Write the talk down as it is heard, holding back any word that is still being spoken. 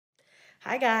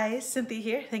Hi guys, Cynthia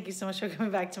here. Thank you so much for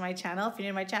coming back to my channel. If you're new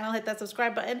to my channel, hit that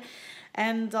subscribe button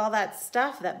and all that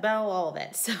stuff, that bell, all of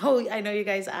it. So I know you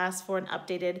guys asked for an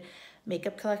updated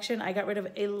makeup collection. I got rid of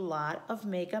a lot of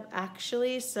makeup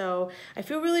actually, so I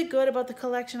feel really good about the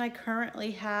collection I currently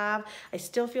have. I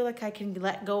still feel like I can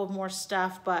let go of more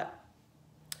stuff, but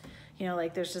you know,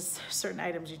 like there's just certain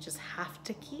items you just have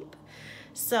to keep.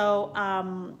 So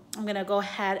I'm gonna go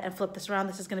ahead and flip this around.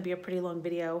 This is gonna be a pretty long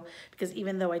video because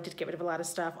even though I did get rid of a lot of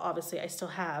stuff, obviously I still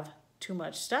have too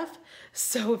much stuff.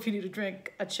 So if you need a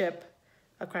drink, a chip,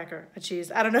 a cracker, a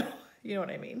cheese, I don't know, you know what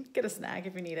I mean? Get a snack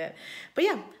if you need it. But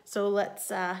yeah, so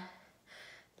let's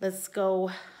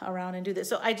go around and do this.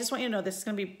 So I just want you to know this is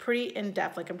gonna be pretty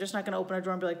in-depth. Like I'm just not gonna open a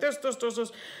drawer and be like, this.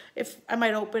 If I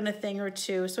might open a thing or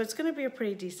two. So it's gonna be a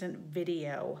pretty decent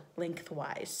video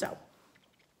lengthwise. So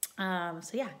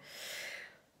yeah,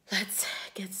 let's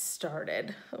get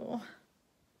started. Oh.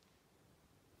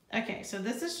 Okay, so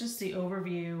this is just the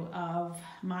overview of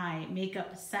my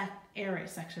makeup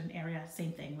section,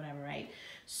 same thing, whatever, right?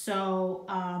 So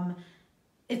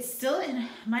it's still in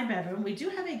my bedroom. We do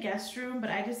have a guest room,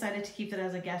 but I decided to keep it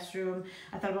as a guest room.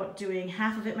 I thought about doing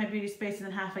half of it my beauty space and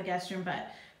then half a guest room, but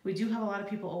we do have a lot of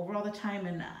people over all the time,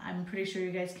 and I'm pretty sure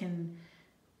you guys can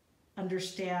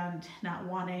understand not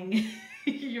wanting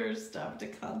your stuff to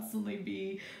constantly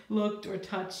be looked or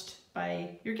touched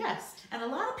by your guest. And a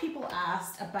lot of people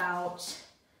asked about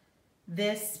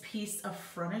this piece of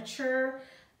furniture.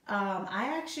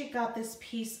 I actually got this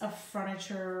piece of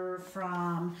furniture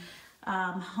from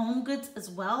Home Goods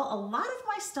as well. A lot of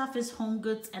my stuff is Home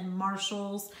Goods and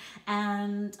Marshalls,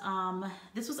 and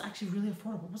this was actually really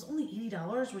affordable. It was only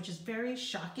 $80, which is very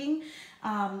shocking.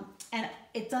 And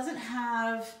it doesn't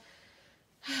have,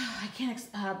 I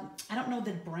don't know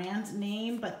the brand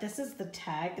name, but this is the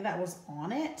tag that was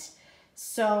on it.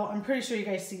 So I'm pretty sure you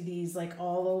guys see these like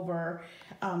all over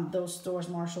those stores,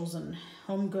 Marshalls and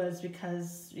Home Goods,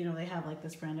 because you know they have like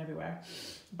this brand everywhere.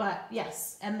 But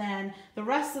yes, and then the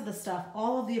rest of the stuff,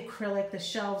 all of the acrylic, the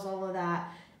shelves, all of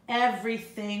that,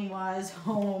 everything was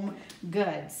Home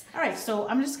Goods. All right, so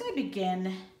I'm just gonna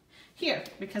begin here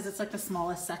because it's like the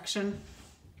smallest section.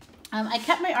 I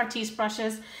kept my Artis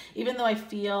brushes, even though I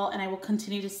feel, and I will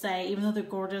continue to say, even though they're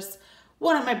gorgeous,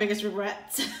 one of my biggest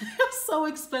regrets, they're so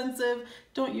expensive,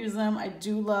 don't use them. I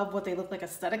do love what they look like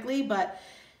aesthetically, but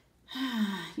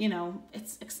you know,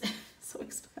 it's so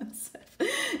expensive.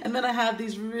 And then I have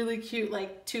these really cute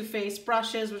like Too Faced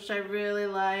brushes, which I really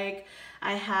like.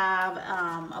 I have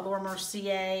a Laura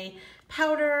Mercier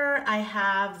powder. I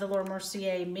have the Laura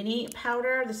Mercier mini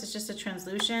powder. This is just a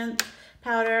translucent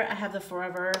powder. I have the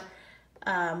Forever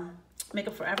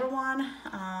Makeup Forever one.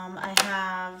 I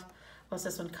have, what's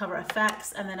this one? Cover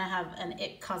FX. And then I have an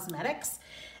IT Cosmetics.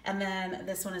 And then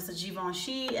this one is the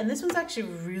Givenchy. And this one's actually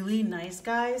really nice,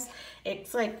 guys.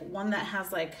 It's like one that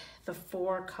has like the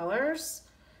 4 colors,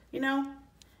 you know?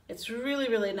 It's really,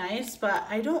 really nice, but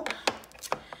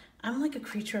I'm like a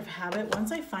creature of habit.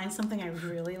 Once I find something I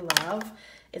really love,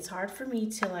 it's hard for me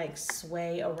to like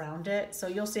sway around it. So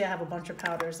you'll see I have a bunch of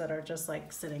powders that are just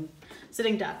like sitting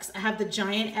ducks. I have the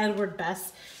Giant Edward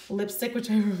Best lipstick,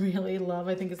 which I really love.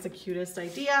 I think it's the cutest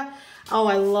idea. Oh,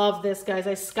 I love this, guys.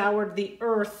 I scoured the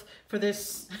earth for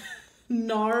this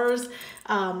NARS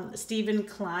Stephen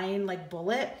Klein like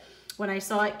bullet. When I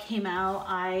saw it came out,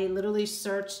 I literally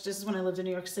searched, this is when I lived in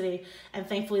New York City, and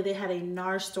thankfully they had a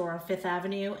NARS store on 5th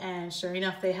Avenue, and sure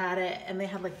enough, they had it, and they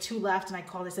had like 2 left, and I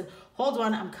called, I said, hold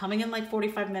on, I'm coming in like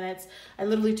 45 minutes. I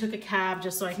literally took a cab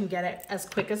just so I can get it as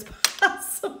quick as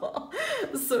possible.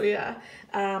 So yeah,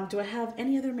 do I have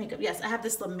any other makeup? Yes, I have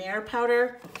this La Mer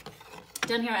powder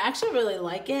down here. I actually really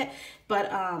like it,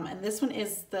 but and this one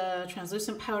is the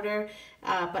translucent powder,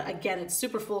 but again it's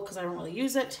super full because I don't really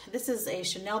use it. This is a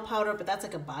Chanel powder, but that's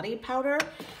like a body powder,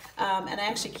 and I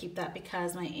actually keep that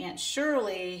because my Aunt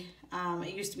Shirley,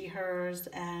 it used to be hers,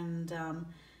 and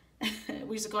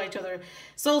we used to call each other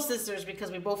soul sisters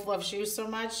because we both love shoes so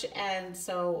much, and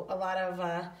so a lot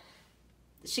of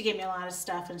she gave me a lot of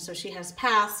stuff, and so she has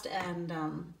passed, and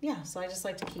yeah, so I just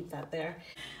like to keep that there.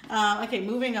 Okay,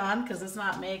 moving on, because it's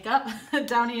not makeup.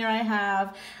 Down here I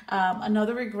have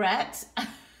another regret,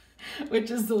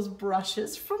 which is those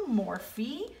brushes from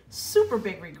Morphe. Super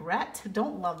big regret,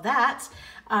 don't love that.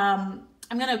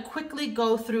 I'm gonna quickly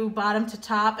go through bottom to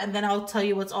top, and then I'll tell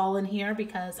you what's all in here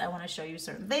because I wanna show you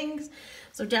certain things.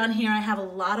 So down here I have a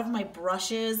lot of my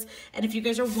brushes, and if you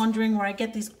guys are wondering where I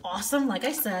get these awesome, like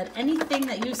I said, anything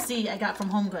that you see I got from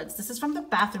Home Goods. This is from the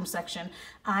bathroom section.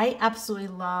 I absolutely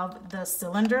love the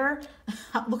cylinder.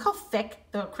 Look how thick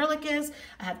the acrylic is.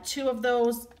 I have 2 of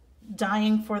those,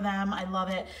 dying for them. I love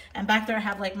it. And back there I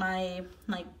have like my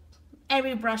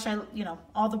every brush, you know,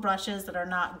 all the brushes that are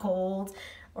not gold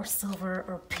or silver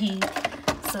or pink.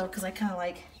 So, because I kind of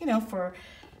like, you know, for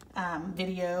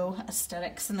video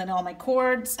aesthetics. And then all my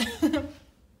cords.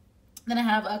 Then I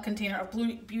have a container of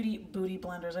beauty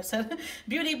blenders. I said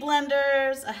beauty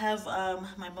blenders. I have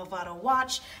my Movado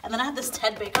watch. And then I have this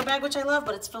Ted Baker bag, which I love,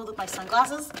 but it's filled with my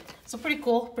sunglasses. So pretty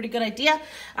cool, pretty good idea.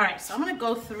 All right, so I'm gonna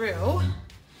go through.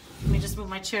 Let me just move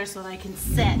my chair so that I can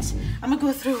sit. I'm gonna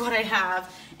go through what I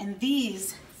have and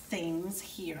these things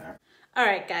here. All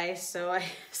right, guys, so I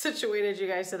situated you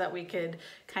guys so that we could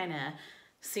kind of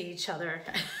see each other.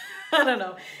 I don't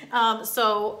know.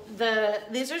 So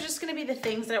these are just going to be the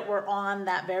things that were on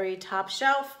that very top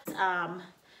shelf.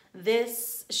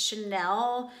 This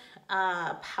Chanel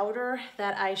powder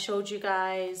that I showed you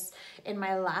guys in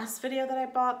my last video that I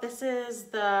bought. This is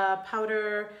the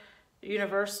powder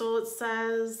Universal, it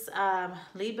says,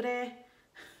 Libre.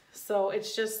 So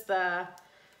it's just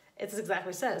it's exactly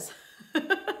what it says.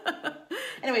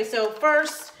 Anyway, so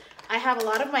first I have a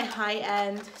lot of my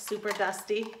high-end Super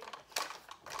Dusty.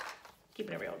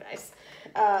 Keeping it real, guys.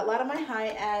 A lot of my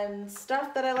high-end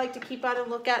stuff that I like to keep out and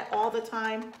look at all the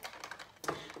time.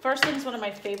 First thing is one of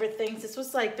my favorite things. This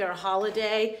was like their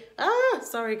holiday.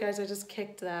 Sorry guys, I just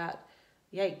kicked that.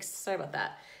 Yikes, sorry about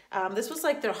that. This was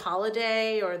like their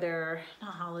holiday or their,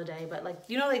 not holiday, but like,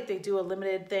 you know, like they do a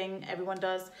limited thing, everyone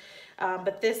does.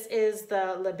 But this is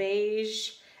the Le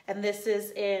Beige, and this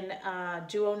is in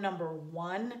Duo number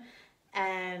 1.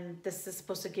 And this is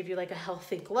supposed to give you like a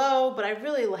healthy glow, but I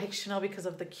really like Chanel because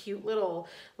of the cute little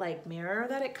like mirror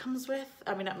that it comes with.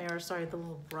 I mean, not mirror, sorry, the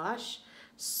little brush.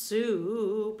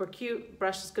 Super cute.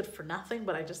 Brush is good for nothing,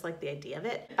 but I just like the idea of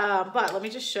it. But let me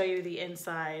just show you the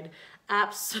inside.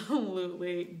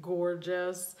 Absolutely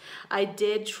gorgeous. I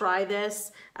did try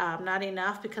this, not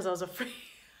enough because I was afraid.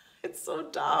 It's so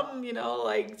dumb, you know,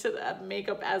 like to have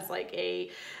makeup as like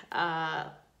a,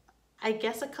 I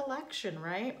guess a collection,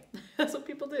 right? That's what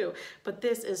people do. But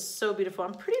this is so beautiful.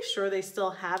 I'm pretty sure they still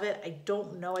have it. I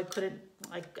don't know. I couldn't,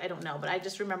 like, I don't know. But I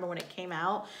just remember when it came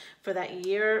out for that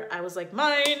year, I was like,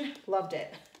 mine, loved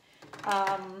it.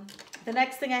 The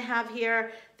next thing I have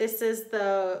here, this is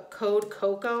the Code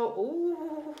Coco.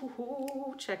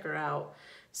 Ooh, check her out.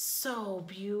 So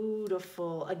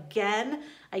beautiful. Again,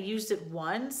 I used it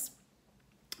once,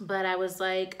 but I was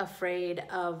like afraid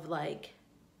of like,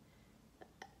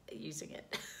 using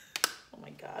it. Oh my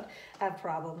God, I have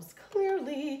problems,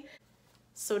 clearly.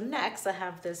 So next I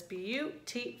have this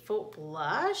beautiful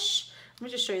blush. Let me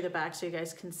just show you the back so you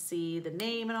guys can see the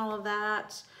name and all of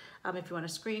that. If you want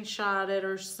to screenshot it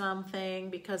or something,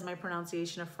 because my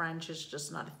pronunciation of French is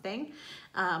just not a thing.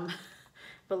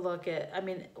 But look at, I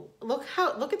mean, look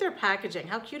at their packaging.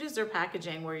 How cute is their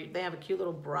packaging where they have a cute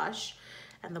little brush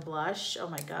and the blush. Oh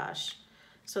my gosh.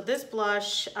 So this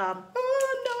blush, oh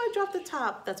no, I dropped the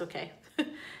top. That's okay.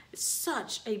 It's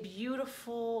such a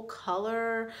beautiful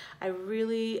color. I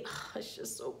really, it's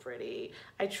just so pretty.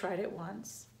 I tried it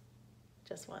once,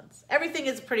 just once. Everything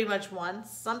is pretty much once.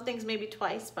 Some things maybe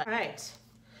twice, but all right.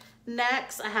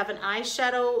 Next, I have an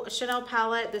eyeshadow Chanel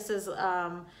palette. This is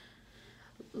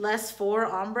Les Four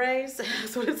Ombres,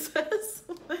 that's what it says.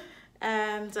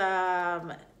 And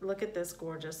look at this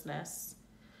gorgeousness.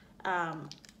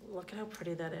 Look at how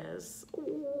pretty that is.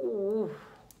 Ooh,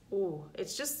 ooh.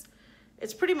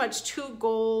 It's pretty much 2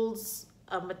 golds,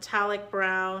 a metallic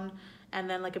brown, and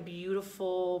then like a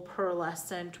beautiful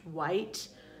pearlescent white.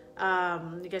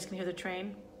 You guys can hear the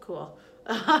train? Cool.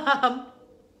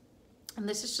 And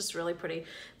this is just really pretty.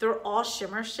 They're all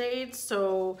shimmer shades,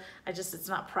 so it's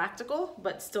not practical,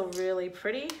 but still really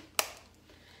pretty.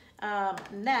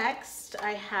 Next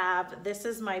I have, this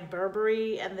is my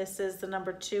Burberry, and this is the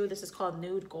number 2. This is called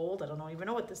Nude Gold. I don't even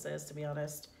know what this is, to be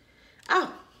honest.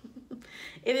 Oh,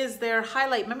 it is their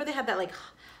highlight. Remember they had that like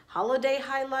holiday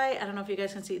highlight? I don't know if you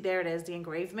guys can see, there it is, the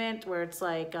engravement where it's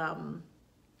like, I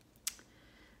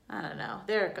don't know,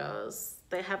 there it goes.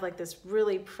 They have like this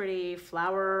really pretty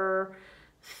flower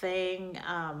thing.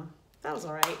 That was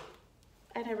all right.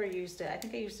 I never used it. I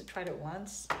think I tried it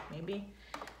once, maybe.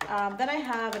 Then I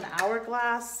have an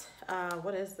Hourglass.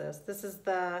 What is this? This is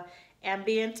the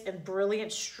Ambient and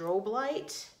Brilliant Strobe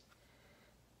Light.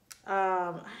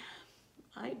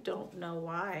 I don't know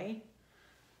why.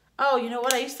 Oh, you know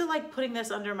what? I used to like putting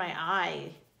this under my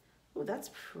eye. Oh, that's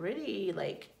pretty.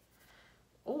 Like,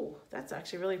 oh, that's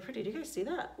actually really pretty. Do you guys see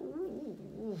that?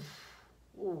 Ooh,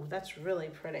 ooh, that's really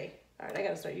pretty. All right, I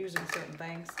gotta start using certain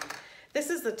things. This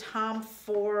is the Tom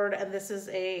Ford, and this is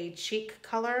a cheek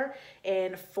color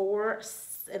in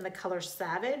the color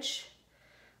Savage.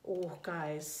 Oh,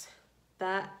 guys,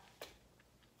 that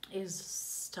is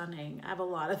stunning. I have a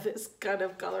lot of this kind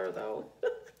of color though.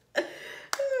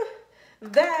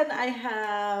 Then I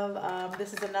have,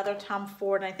 this is another Tom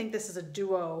Ford, and I think this is a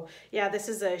duo. Yeah, this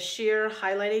is a sheer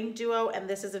highlighting duo, and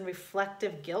this is in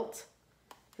reflective gilt.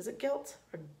 Is it gilt?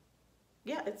 Or,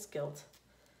 yeah, it's gilt.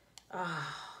 Oh,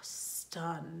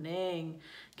 stunning.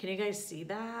 Can you guys see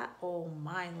that? Oh,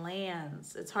 my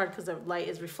lands. It's hard because the light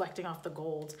is reflecting off the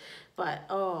gold, but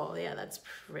oh, yeah, that's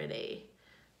pretty.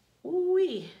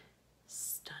 Ooh-wee.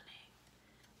 Stunning.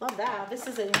 Love that. This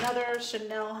is another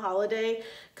Chanel holiday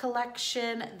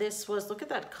collection. This was, look at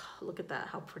that,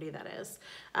 how pretty that is.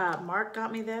 Mark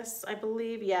got me this, I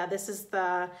believe. Yeah, this is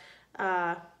the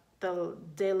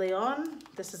De Leon.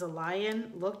 This is a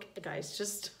lion. Look, guys,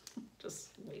 just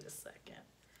wait a second.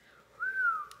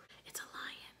 It's a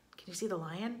lion. Can you see the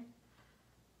lion?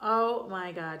 Oh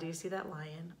my God, do you see that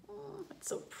lion? Oh, it's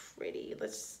so pretty.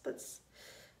 Let's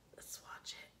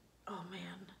watch it. Oh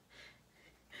man.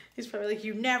 He's probably like,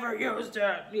 you never used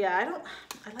it. Yeah,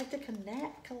 I like to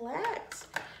collect.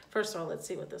 First of all, let's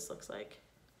see what this looks like.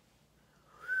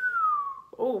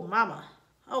 Oh, mama.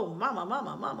 Oh,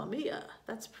 mama mia.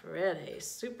 That's pretty.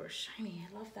 Super shiny.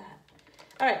 I love that.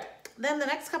 All right. Then the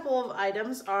next couple of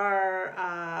items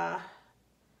are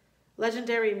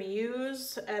Legendary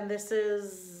Muse. And this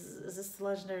is this the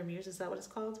Legendary Muse? Is that what it's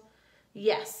called?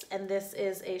 Yes. And this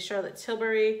is a Charlotte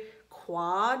Tilbury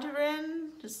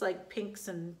quadrant, just like pinks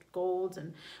and golds.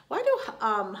 And why do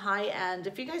high-end,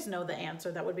 if you guys know the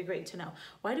answer, that would be great to know,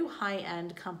 why do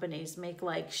high-end companies make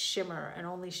like shimmer and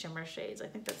only shimmer shades? I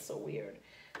think that's so weird,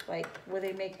 like where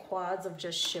they make quads of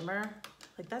just shimmer.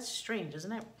 Like, that's strange,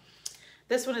 isn't it?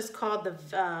 This one is called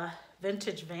the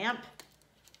Vintage Vamp.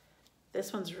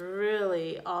 This one's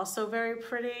really also very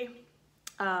pretty,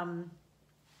 but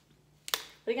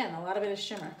again, a lot of it is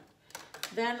shimmer.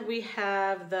 Then we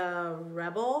have the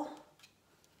Rebel.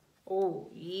 Oh,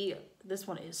 yeah. This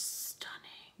one is stunning.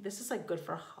 This is like good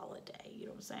for holiday. You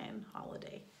know what I'm saying?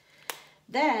 Holiday.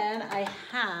 Then I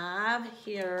have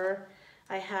here,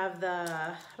 I have the,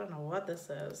 I don't know what this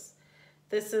is.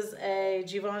 This is a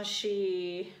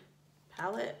Givenchy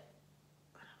palette.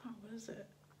 I don't know, what is it?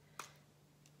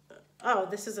 Oh,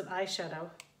 this is an eyeshadow.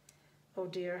 Oh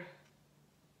dear.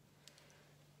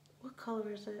 What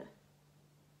color is it?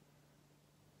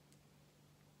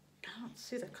 I don't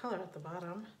see the color at the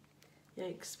bottom.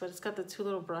 Yikes, but it's got the two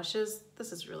little brushes.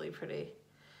 This is really pretty.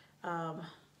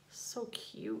 So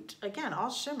cute. Again, all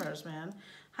shimmers, man.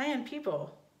 High-end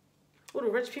people. What, do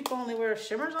rich people only wear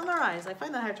shimmers on their eyes? I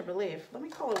find that hard to believe. Let me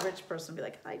call a rich person and be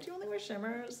like, hi, do you only wear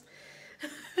shimmers?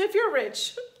 If you're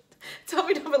rich, tell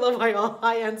me down below why all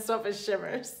high-end stuff is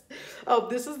shimmers. Oh,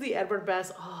 this is the Edward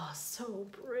Best. Oh, so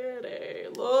pretty.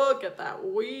 Look at that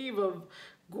weave of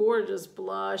gorgeous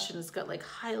blush, and it's got like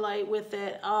highlight with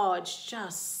it. Oh, it's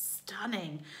just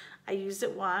stunning. I used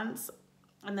it once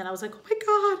and then I was like, oh my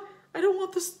God, I don't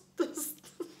want this. I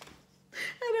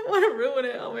didn't want to ruin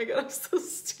it. Oh my God, I'm so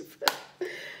stupid.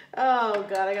 Oh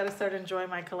God, I gotta start enjoying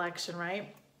my collection,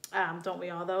 right? Don't we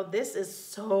all though? This is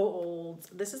so old.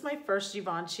 This is my first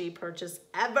Givenchy purchase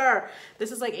ever.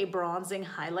 This is like a bronzing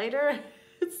highlighter.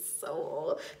 It's so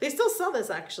old. They still sell this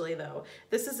actually though.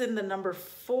 This is in the number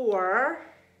 4.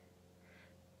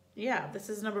 Yeah, this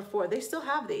is number 4. They still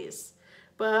have these,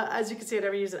 but as you can see, I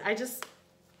never use it.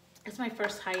 It's my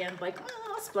first high-end, like,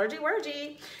 oh, splurgy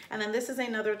worgy. And then this is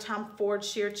another Tom Ford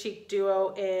Sheer Cheek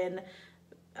Duo in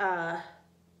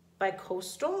by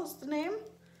Coastal is the name.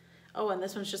 Oh, and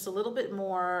this one's just a little bit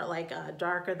more like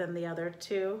darker than the other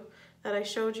two that I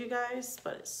showed you guys,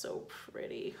 but it's so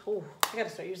pretty. Oh, I gotta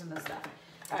start using this stuff.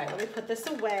 All right, let me put this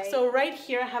away. So right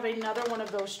here, I have another one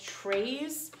of those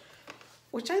trays,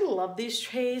 which I love these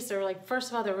trays. They're like, first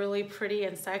of all, they're really pretty.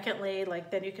 And secondly,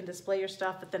 like then you can display your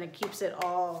stuff, but then it keeps it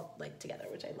all like together,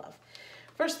 which I love.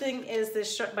 First thing is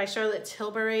this by Charlotte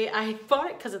Tilbury. I bought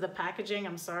it because of the packaging.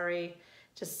 I'm sorry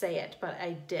to say it, but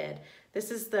I did.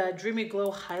 This is the Dreamy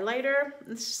Glow Highlighter.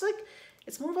 It's just like,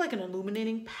 it's more of like an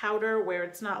illuminating powder where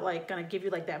it's not like gonna give you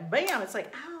like that bam. It's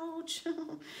like, ouch.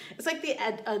 It's like the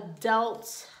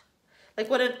adult, like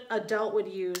what an adult would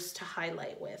use to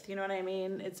highlight with, you know what I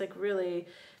mean? It's like really,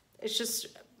 it's just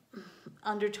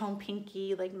undertone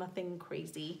pinky, like nothing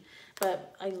crazy,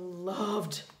 but I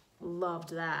loved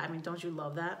that. I mean, don't you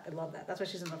love that? I love that. That's why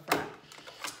she's in the front.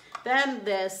 Then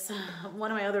this,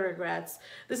 one of my other regrets,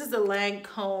 this is the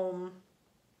Lancome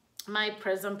My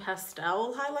Prism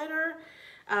Pastel highlighter.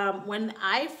 When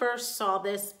I first saw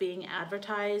this being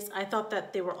advertised, I thought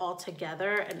that they were all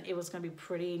together and it was gonna be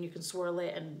pretty and you can swirl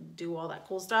it and do all that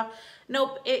cool stuff.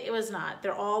 Nope, it was not.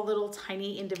 They're all little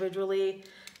tiny individually.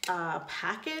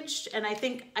 packaged, and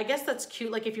I guess that's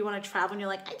cute. Like if you want to travel and you're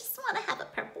like, I just want to have a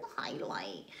purple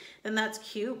highlight, then that's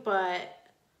cute, but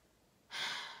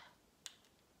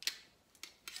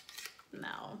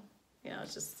no, you know,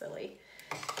 it's just silly.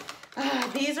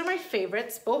 These are my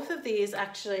favorites. Both of these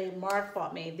actually Mark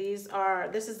bought me.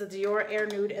 This is the Dior Air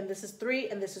Nude, and this is 3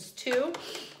 and this is 2.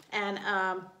 And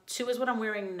 2 is what I'm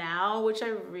wearing now, which I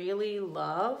really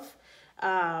love.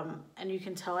 And you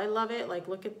can tell I love it. Like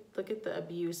look at the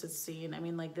abuse it's seen. I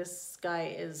mean, like this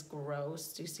guy is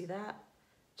gross. Do you see that?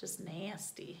 Just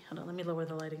nasty. Hold on, let me lower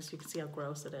the lighting so you can see how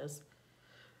gross it is.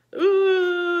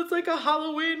 Ooh, it's like a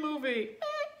Halloween movie.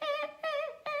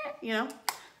 You know?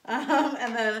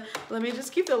 And then let me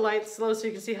just keep the lights slow so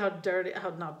you can see how dirty,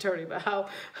 not dirty, but how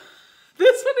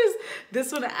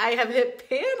this one I have hit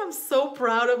pan. I'm so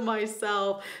proud of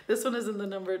myself. This one is in the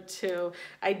number 2.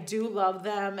 I do love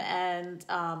them, and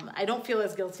I don't feel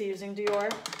as guilty using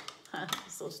Dior.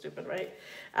 So stupid, right?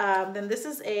 Then this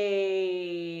is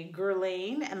a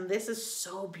Guerlain, and this is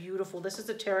so beautiful. This is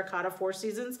a terracotta 4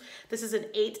 Seasons. This is an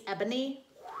 8 ebony.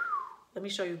 Let me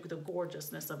show you the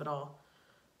gorgeousness of it all.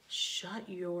 Shut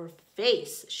your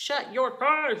face. Shut your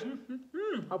face.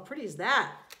 How pretty is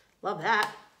that? Love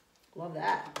that. Love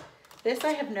that. This I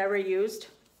have never used,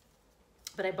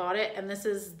 but I bought it, and this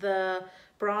is the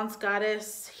Bronze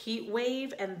Goddess Heat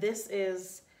Wave, and this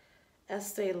is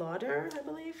Estee Lauder, I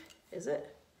believe. Is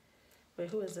it? Wait,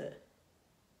 who is it?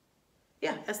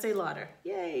 Yeah, Estee Lauder.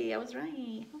 Yay, I was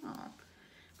right. Oh,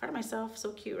 proud of myself.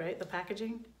 So cute, right? The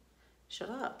packaging. Shut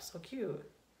up. So cute.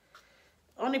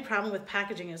 Only problem with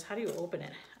packaging is how do you open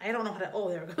it? I don't know how to, oh,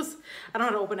 there it goes. I don't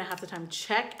know how to open it half the time.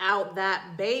 Check out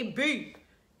that baby.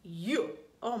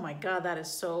 Oh my God, that is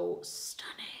so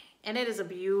stunning. And it is a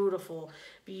beautiful,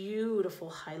 beautiful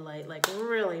highlight, like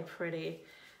really pretty.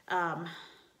 That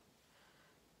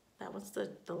one's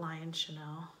the Lion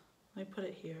Chanel. Let me put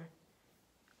it here.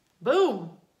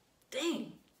 Boom.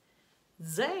 Dang.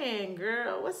 Zang,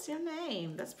 girl, what's your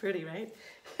name? That's pretty, right?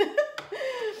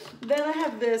 Then I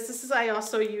have this. I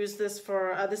also use this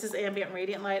for, this is Ambient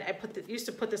Radiant Light. I used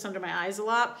to put this under my eyes a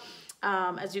lot.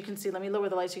 As you can see, let me lower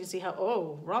the light so you can see how,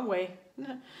 oh, wrong way. So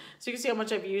you can see how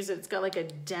much I've used it. It's got like a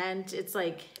dent. It's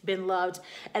like been loved.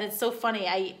 And it's so funny.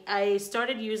 I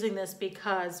started using this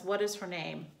because, what is her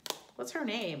name? What's her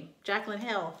name? Jaclyn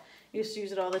Hill. Used to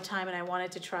use it all the time, and I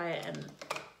wanted to try it, and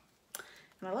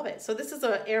I love it. So this is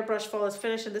an airbrush flawless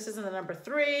finish, and this is in the number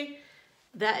 3.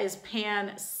 That is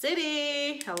Pan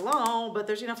City. Hello, but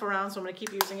there's enough around, so I'm gonna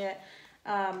keep using it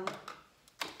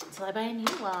until I buy a new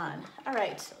one. All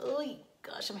right. Oh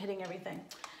gosh, I'm hitting everything.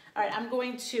 All right, I'm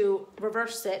going to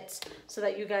reverse it so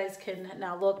that you guys can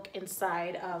now look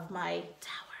inside of my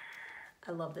tower.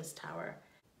 I love this tower.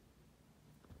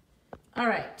 All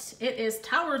right, it is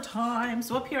tower time.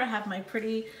 So up here I have my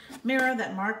pretty mirror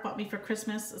that Mark bought me for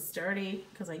Christmas. It's dirty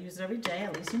because I use it every day,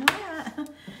 at least you know that.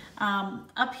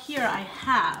 Up here I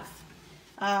have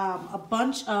a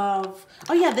bunch of,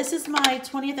 oh yeah, this is my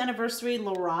 20th anniversary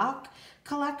Lorac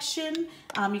collection.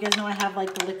 You guys know I have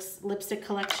like the lipstick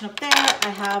collection up there.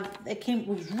 It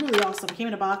was really awesome. It came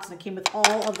in a box and it came with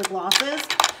all of the glosses.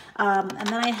 And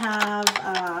then I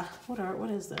have, what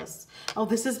is this? Oh,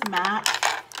 this is MAC.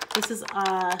 This is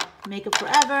Makeup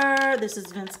Forever. This is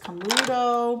Vince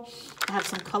Camuto. I have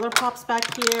some Color Pops back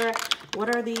here.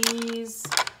 What are these?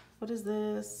 What is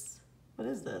this? What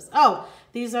is this? Oh,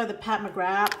 these are the Pat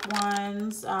McGrath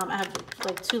ones. I have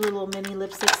like 2 little mini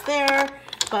lipsticks there.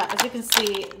 But as you can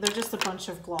see, they're just a bunch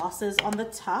of glosses on the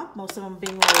top. Most of them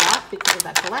being Lorac because of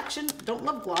that collection. Don't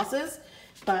love glosses,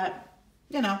 but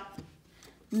you know.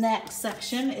 Next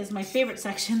section is my favorite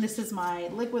section. This is my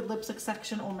liquid lipstick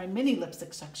section, or my mini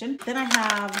lipstick section. Then I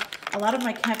have a lot of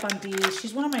my Kat Von D.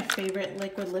 She's one of my favorite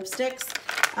liquid lipsticks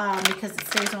because it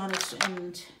stays on,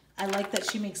 and I like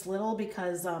that she makes little,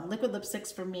 because liquid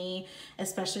lipsticks for me,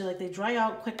 especially, like they dry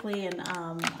out quickly, and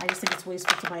I just think it's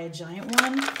wasteful to buy a giant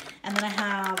one. And then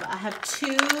I have 2,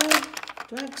 do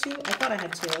I have 2? I thought I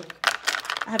had 2.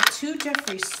 I have 2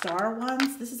 Jeffree Star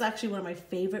ones. This is actually one of my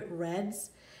favorite reds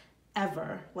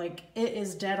ever. Like, it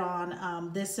is dead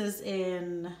on. This is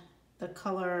in the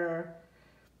color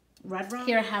Red Rum.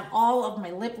 Here I have all of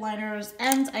my lip liners,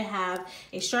 and I have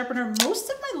a sharpener. Most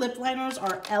of my lip liners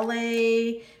are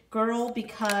LA Girl,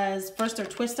 because first they're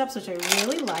twist ups, which I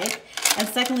really like, and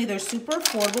secondly they're super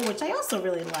affordable, which I also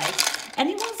really like.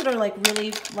 Any ones that are like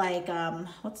really like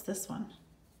what's this one?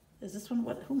 Is this one,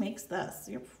 who makes this?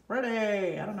 You're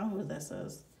pretty. I don't know who this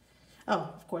is.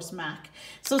 Oh, of course, MAC.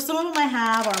 So some of them I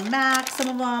have are MAC. Some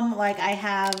of them, like I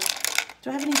have, do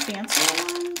I have any fancier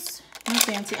ones? No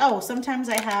fancy. Oh, sometimes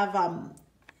I have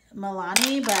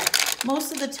Milani, but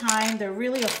most of the time they're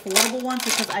really affordable ones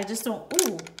because I just don't,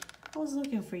 ooh, I was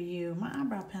looking for you, my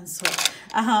eyebrow pencil.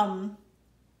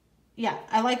 Yeah,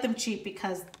 I like them cheap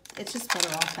because it's just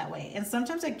better off that way. And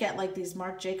sometimes I get like these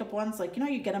Marc Jacob ones, like, you know,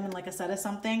 you get them in like a set of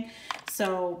something.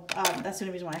 So that's the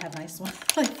only reason why I have nice ones,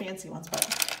 like fancy ones.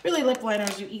 But really lip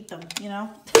liners, you eat them, you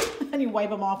know, and you wipe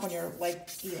them off when you're like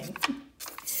eating.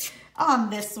 On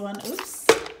this one, oops.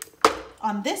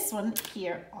 On this one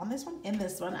here, on this one, in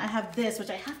this one, I have this, which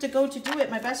I have to go to do it.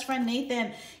 My best friend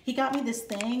Nathan, he got me this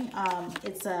thing.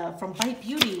 It's from Bite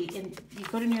Beauty. You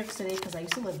go to New York City because I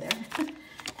used to live there.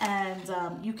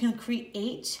 And you can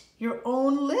create your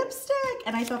own lipstick.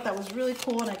 And I thought that was really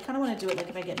cool. And I kind of want to do it like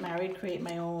if I get married, create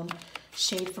my own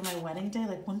shade for my wedding day.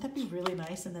 Like, wouldn't that be really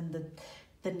nice? And then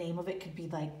the name of it could be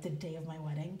like the day of my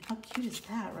wedding. How cute is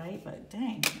that, right? But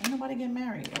dang, ain't nobody getting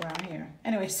married around here.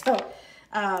 Anyway, so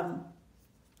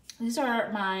these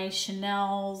are my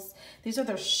Chanel's. These are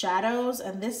their shadows.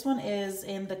 And this one is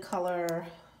in the color...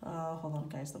 hold on,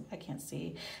 guys. I can't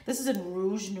see. This is in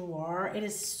Rouge Noir. It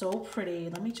is so pretty.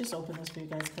 Let me just open this for you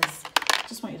guys because I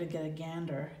just want you to get a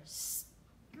gander.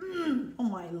 Oh,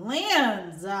 my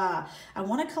lands. I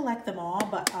want to collect them all,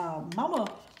 but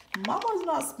Mama's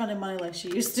not spending money like she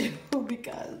used to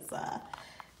because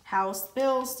house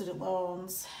bills, student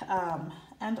loans,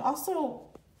 and also,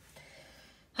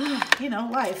 you know,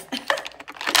 life.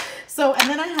 So, and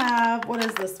then I have, what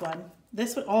is this one?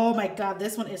 This one, oh my God,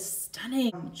 this one is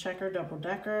stunning. Checker Double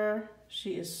Decker.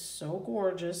 She is so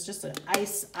gorgeous. Just an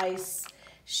ice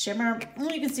shimmer.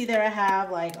 You can see there I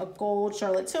have like a gold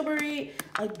Charlotte Tilbury,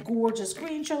 a gorgeous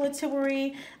green Charlotte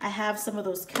Tilbury. I have some of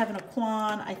those Kevyn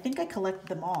Aucoin. I think I collected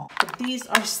them all. But these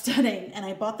are stunning and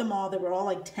I bought them all. They were all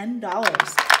like $10.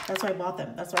 That's why I bought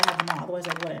them. That's why I have them all. Otherwise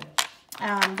I wouldn't.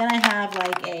 Then I have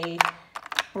like a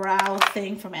brow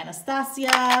thing from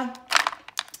Anastasia.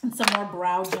 And some more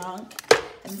brow junk.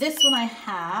 And this one I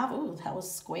have, ooh, that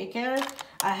was Squaker.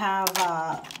 I have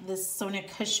this Sonia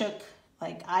Kashuk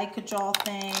like eye cajole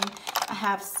thing. I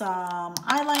have some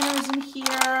eyeliners in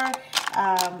here.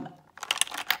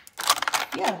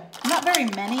 Yeah, not very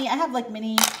many. I have like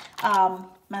mini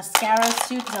mascaras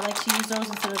too because I like to use those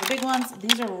instead of the big ones.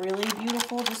 These are really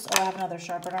beautiful. Just, oh, I have another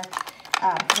sharpener.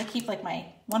 I keep like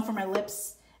one for my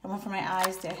lips and one for my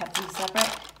eyes. I have these separate.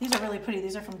 These are really pretty.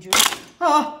 These are from Judy.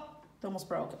 Oh, they almost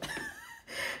broke.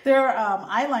 They're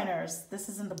eyeliners. This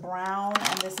is in the brown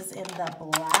and this is in the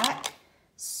black.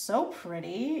 So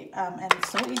pretty and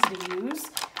so easy to use.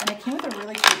 And it came with a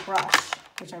really cute brush,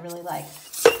 which I really like.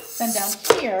 Then down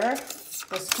here,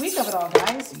 the squeak of it all,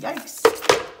 guys, yikes,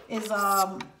 is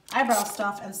eyebrow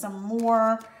stuff and some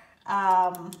more,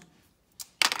 what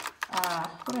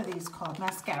are these called?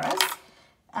 Mascaras.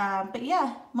 But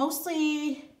yeah,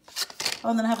 mostly, oh,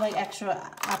 and then I have like extra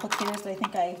applicators that I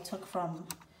think I took from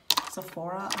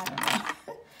Sephora. I don't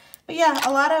know. But yeah,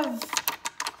 a lot of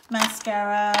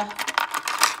mascara.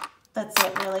 That's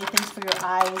it, really. Things for your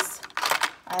eyes,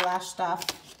 eyelash stuff,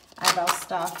 eyebrow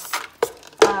stuff.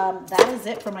 That is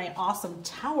it for my awesome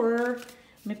tower.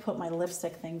 Let me put my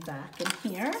lipstick thing back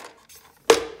in here.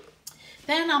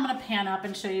 Then I'm going to pan up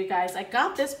and show you guys. I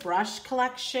got this brush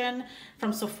collection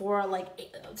from Sephora like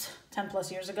 10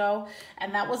 plus years ago.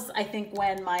 And that was, I think,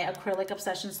 when my acrylic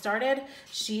obsession started.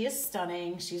 She is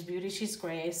stunning. She's beauty. She's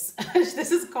grace.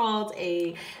 This is called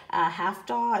a half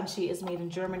doll and she is made in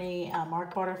Germany.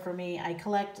 Mark bought her for me. I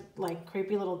collect like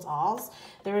creepy little dolls.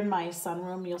 They're in my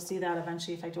sunroom. You'll see that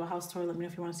eventually if I do a house tour. Let me know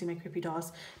if you want to see my creepy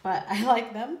dolls. But I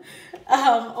like them.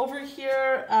 Over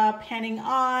here, panning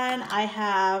on, I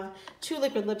have two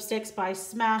liquid lipsticks by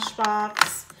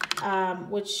Smashbox.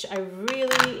 Which I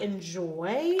really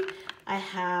enjoy. I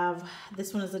have,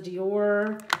 this one is a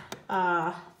Dior.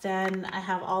 Then I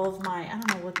have all of my, I don't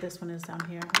know what this one is down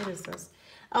here. What is this?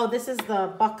 Oh, this is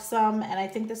the Buxom, and I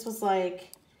think this was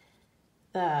like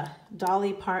the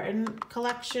Dolly Parton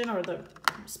collection or the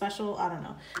special, I don't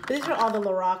know. But these are all the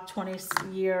Lorac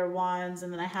 20-year ones,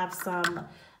 and then I have some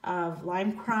of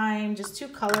Lime Crime, just two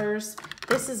colors.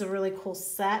 This is a really cool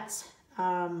set.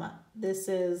 This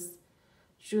is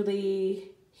Julie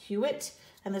Hewitt,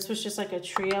 and this was just like a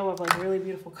trio of like really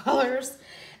beautiful colors.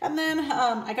 And then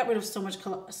I got rid of so much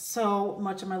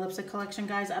of my lipstick collection,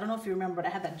 guys. I don't know if you remember, but I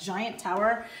had that giant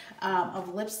tower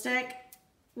of lipstick,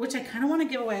 which I kind of want to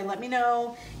give away. Let me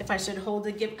know if I should hold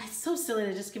it. It's so silly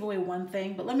to just give away one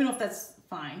thing, but let me know if that's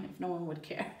fine, if no one would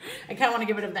care. I kind of want to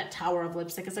get rid of that tower of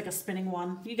lipstick. It's like a spinning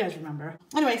one. You guys remember.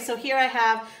 Anyway, so here I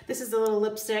have, this is the little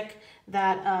lipstick,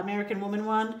 that American Woman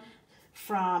one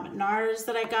from NARS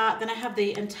that I got. Then I have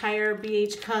the entire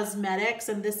BH Cosmetics,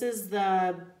 and this is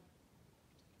the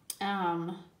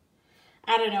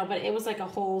I don't know, but it was like a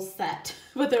whole set,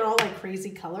 but they're all like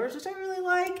crazy colors, which I really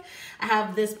like. I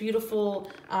have this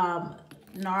beautiful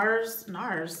NARS.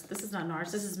 This is not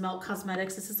NARS. This is Melt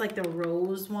Cosmetics. This is like the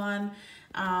rose one.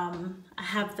 I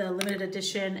have the limited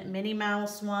edition Minnie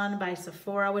Mouse one by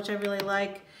Sephora, which I really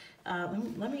like.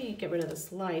 Let me get rid of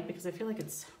this light because I feel like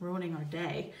it's ruining our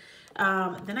day.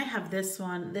 Then I have this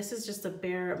one. This is just a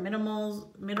Bare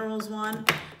Minerals one.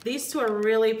 These two are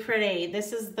really pretty.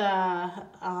 This is the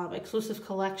exclusive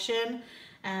collection,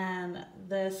 and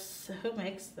this, who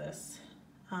makes this?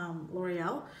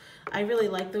 L'Oreal. I really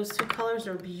like those two colors.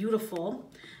 They're beautiful.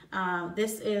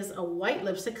 This is a white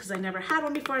lipstick because I never had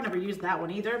one before. I never used that one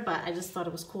either, but I just thought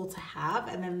it was cool to have.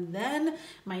 And then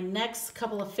my next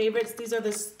couple of favorites, these are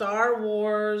the Star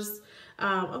Wars.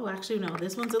 Oh, actually, no,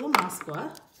 this one's in La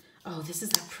Mosqua. Oh, this is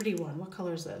a pretty one. What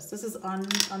color is this? This is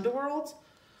Underworld.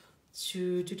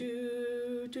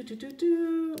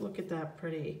 Look at that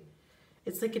pretty.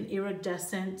 It's like an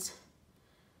iridescent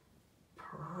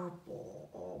purple.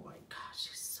 Oh my gosh,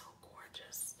 she's so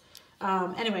gorgeous.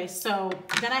 Anyway, so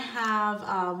then I have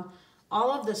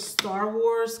all of the Star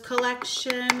Wars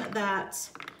collection that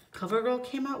CoverGirl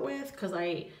came out with, because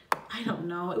I don't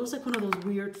know, it was like one of those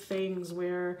weird things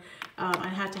where I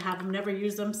had to have them, never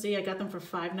use them. See, I got them for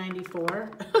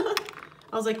 $5.94.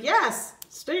 I was like, yes,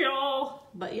 steal.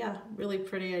 But yeah, really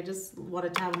pretty. I just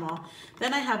wanted to have them all.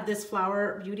 Then I have this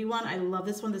Flower Beauty one. I love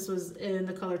this one. This was in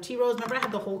the color Tea Rose. Remember, I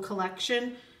had the whole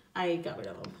collection. I got rid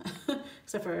of them,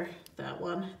 except for that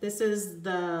one. This is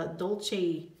the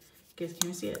Dolce, can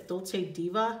you see it? Dolce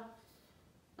Diva.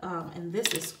 And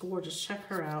this is gorgeous. Check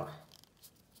her out.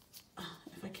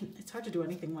 If I can, it's hard to do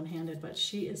anything one-handed, but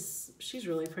she's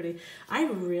really pretty. I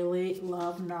really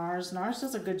love NARS. NARS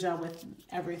does a good job with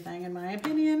everything, in my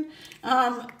opinion.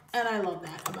 And I love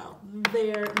that about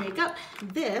their makeup.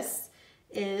 This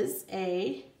is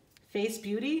a Face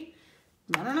Beauty.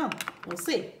 I don't know. We'll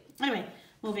see. Anyway,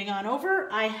 moving on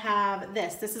over, I have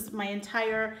this. This is my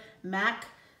entire MAC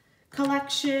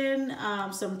collection.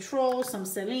 Some Troll, some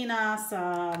Selena,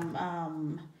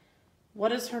 some,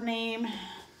 what is her name?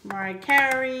 Mariah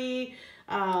Carey.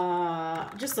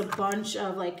 Just a bunch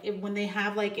of like, when they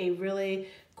have like a really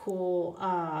cool,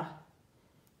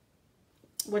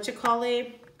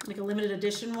 like a limited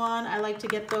edition one. I like to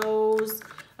get those.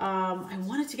 I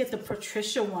wanted to get the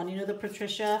Patricia one. You know the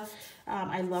Patricia?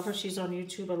 I love her. She's on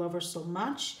YouTube. I love her so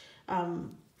much.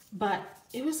 But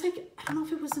it was like, I don't know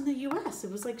if it was in the US.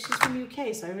 It was like, she's from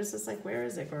UK. So I was just like, where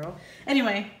is it, girl?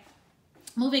 Anyway,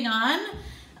 moving on.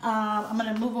 I'm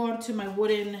going to move on to my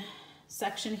wooden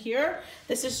section here.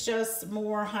 This is just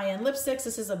more high-end lipsticks.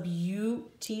 This is a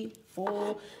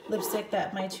beautiful lipstick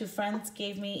that my two friends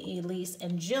gave me, Elise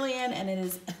and Jillian, and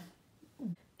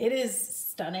it is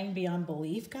stunning beyond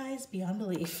belief, guys, beyond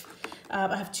belief.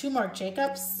 I have two Marc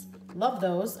Jacobs. Love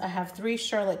those. I have three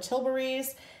Charlotte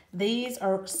Tilbury's. These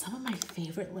are some of my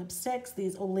favorite lipsticks,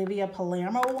 these Olivia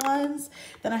Palermo ones.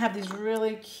 Then I have these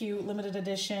really cute limited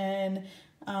edition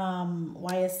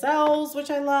YSLs,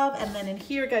 which I love. And then in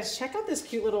here, guys, check out this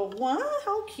cute little one.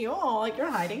 How cute. Like,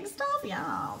 you're hiding stuff? Yes.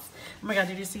 Oh my God,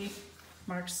 did you see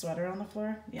Mark's sweater on the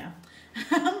floor? Yeah.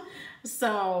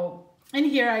 So in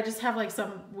here, I just have like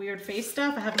some weird face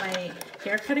stuff. I have my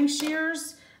hair cutting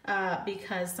shears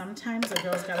because sometimes a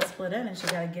girl's got to split in and she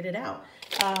got to get it out.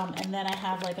 And then I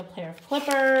have like a pair of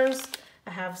clippers. I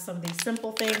have some of these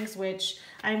simple things, which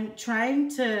I'm trying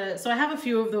to, so I have a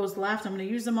few of those left. I'm going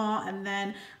to use them all. And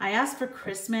then I asked for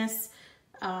Christmas,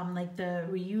 like the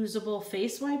reusable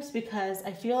face wipes, because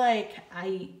I feel like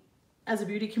as a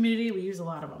beauty community, we use a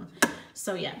lot of them.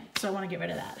 So yeah, so I want to get rid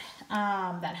of that,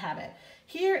 that habit.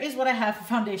 Here is what I have for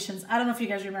foundations. I don't know if you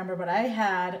guys remember, but I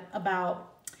had about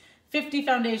 50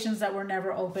 foundations that were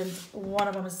never opened. One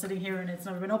of them is sitting here and it's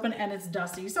never been opened and it's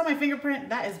dusty. You saw my fingerprint?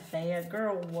 That is bad,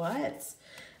 girl. What?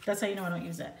 That's how you know I don't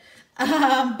use it.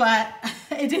 But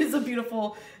it is a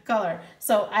beautiful color.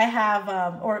 So I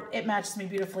have, or it matches me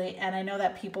beautifully, and I know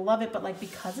that people love it, but like,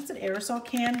 because it's an aerosol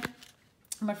can,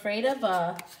 I'm afraid of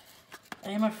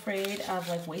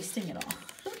like wasting it all.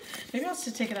 Maybe I'll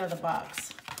just take it out of the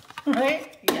box,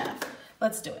 right? Yeah,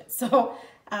 let's do it. So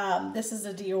this is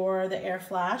a Dior, the Air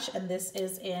Flash, and this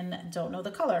is in, don't know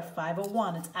the color,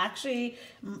 501. It's actually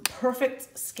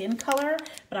perfect skin color,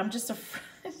 but I'm just afraid,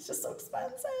 it's just so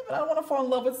expensive, and I don't want to fall in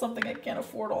love with something I can't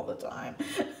afford all the time,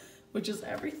 which is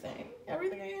everything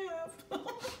I have.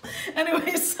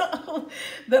 Anyway, so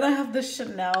then I have the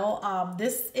Chanel.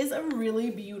 This is a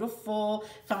really beautiful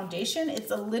foundation.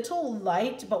 It's a little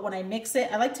light, but when I mix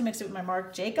it, I like to mix it with my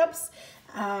Marc Jacobs.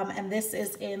 And this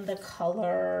is in the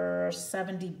color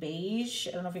 70 beige.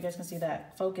 I don't know if you guys can see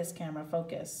that. Focus camera,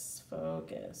 focus.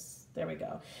 There we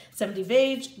go. 70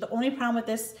 beige. The only problem with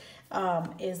this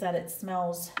is that it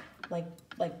smells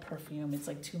like perfume. It's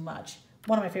like too much.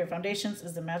 One of my favorite foundations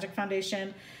is the Magic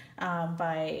Foundation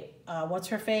by what's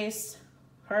her face?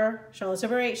 Charlotte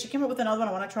Tilbury. She came up with another one.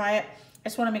 I want to try it. I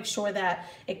just want to make sure that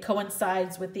it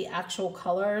coincides with the actual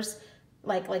colors.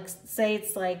 Like say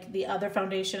it's like the other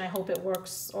foundation. I hope it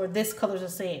works, or this color's the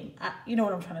same. You know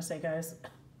what I'm trying to say, guys.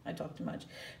 I talk too much,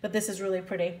 but this is really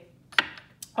pretty.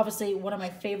 Obviously, one of my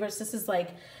favorites. This is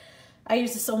like, I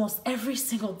use this almost every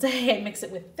single day. I mix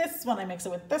it with this one. I mix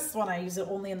it with this one. I use it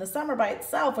only in the summer by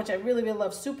itself, which I really, really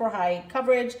love. Super high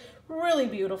coverage, really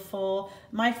beautiful.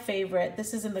 My favorite.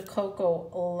 This is in the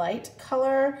Cocoa Light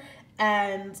color,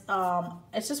 and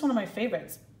it's just one of my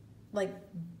favorites. Like,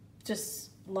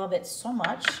 just love it so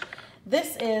much.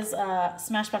 This is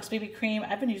Smashbox BB Cream.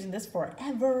 I've been using this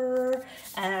forever,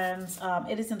 and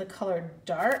it is in the color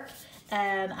Dark,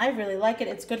 and I really like it.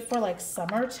 It's good for like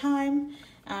summertime.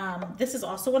 This is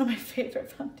also one of my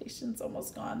favorite foundations.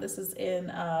 Almost gone. This is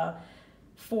in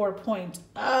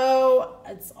 4.0.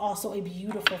 It's also a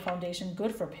beautiful foundation,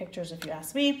 good for pictures if you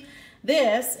ask me.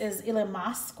 This is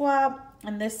Illamasqua,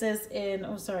 and this is in,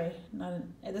 oh sorry,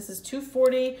 this is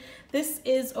 240. This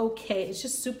is okay. It's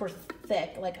just super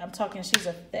thick. Like, I'm talking, she's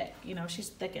a thick, you know, she's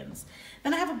thickens.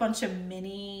 Then I have a bunch of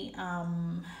mini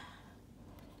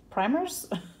primers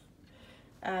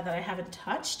that I haven't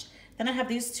touched. Then I have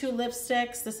these two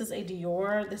lipsticks. This is a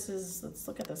Dior. This is, let's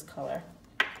look at this color.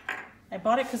 I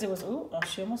bought it because it was, ooh, oh,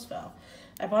 she almost fell.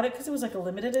 I bought it because it was like a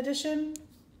limited edition.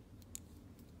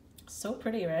 So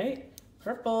pretty, right?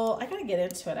 Purple. I gotta get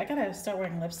into it. I gotta start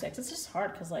wearing lipsticks. It's just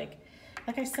hard because like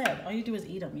I said, all you do is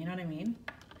eat them, you know what I mean?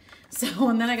 So,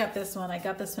 and then I got this one. I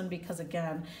got this one because,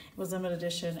 again, it was limited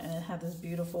edition, and it had this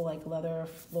beautiful like leather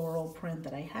floral print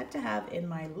that I had to have in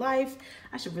my life.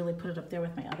 I should really put it up there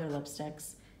with my other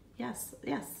lipsticks. Yes,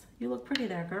 yes, you look pretty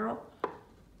there, girl.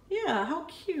 Yeah, how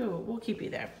cute. We'll keep you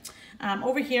there.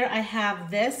 Over here, I have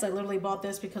this. I literally bought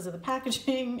this because of the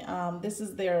packaging. This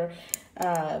is their,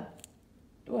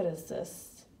 what is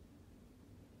this?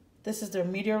 This is their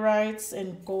Meteorites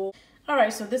in gold. All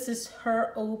right, so this is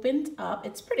her opened up.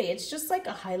 It's pretty. It's just like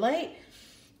a highlight.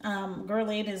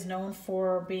 Guerlain is known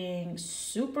for being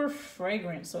super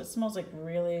fragrant, so it smells like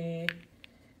really,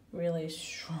 really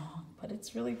strong, but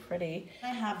it's really pretty. I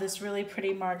have this really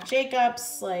pretty Marc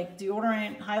Jacobs like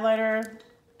deodorant highlighter.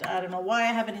 I don't know why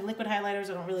I have any liquid highlighters.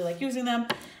 I don't really like using them.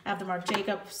 I have the Marc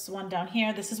Jacobs one down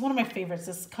here. This is one of my favorites.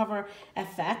 This Cover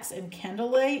FX in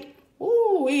Candlelight.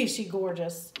 Ooh, is she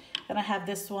gorgeous. Then I have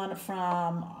this one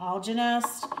from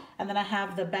Algenist. And then I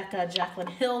have the Becca Jaclyn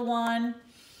Hill one.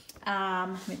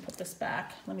 Let me put this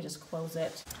back. Let me just close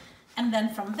it. And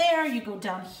then from there, you go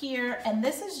down here. And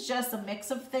this is just a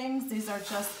mix of things. These are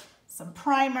just some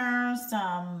primers,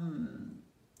 some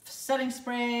setting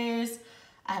sprays.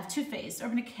 I have Too Faced,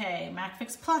 Urban Decay, MAC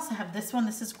Fix Plus. I have this one.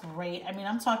 This is great. I mean,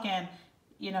 I'm talking,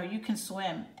 you know, you can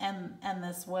swim and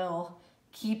this will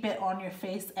keep it on your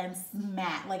face and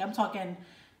matte. Like, I'm talking,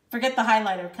 forget the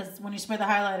highlighter, because when you spray the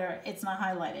highlighter, it's not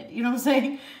highlighted. You know what I'm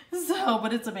saying? So,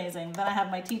 but it's amazing. Then I have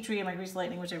my Tea Tree and my Grease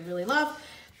Lightning, which I really love.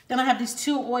 Then I have these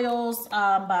two oils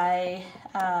by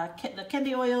the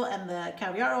Kendi oil and the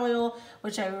Caviar oil,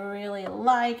 which I really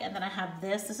like. And then I have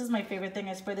this. This is my favorite thing.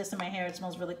 I spray this in my hair. It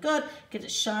smells really good. Gives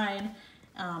it shine.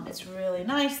 It's really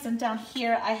nice. Then down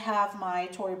here I have my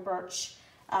Tory Burch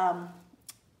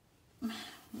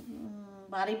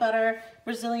body butter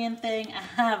Brazilian thing. I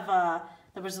have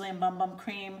the Brazilian Bum Bum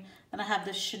cream. Then I have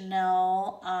the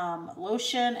Chanel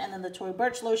lotion, and then the Tory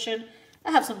Burch lotion. I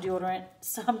have some deodorant,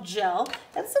 some gel,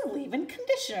 and some leave-in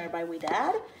conditioner by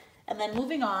Ouidad. And then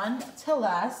moving on to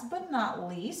last but not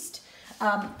least,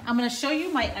 I'm going to show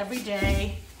you my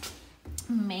everyday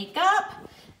makeup.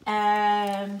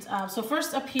 And so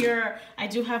first up here, I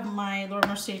do have my Laura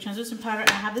Mercier translucent powder,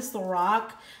 and I have this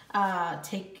Lorac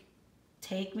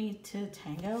Take Me to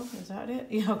Tango. Is that it?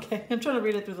 Yeah, okay. I'm trying to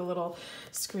read it through the little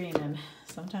screen, and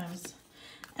sometimes,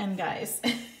 and guys,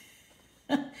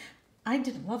 I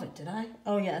didn't love it, did I?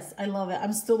 Oh yes, I love it.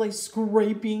 I'm still like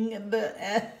scraping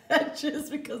the edges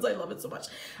because I love it so much.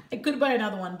 I could buy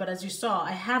another one, but as you saw,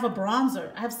 I have a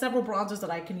bronzer. I have several bronzers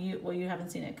that I can use. Well, you haven't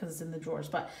seen it because it's in the drawers,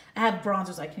 but I have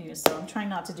bronzers I can use. So I'm trying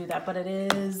not to do that, but it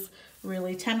is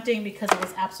really tempting because it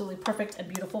was absolutely perfect and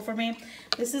beautiful for me.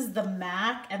 This is the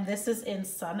MAC, and this is in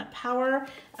Sun Power.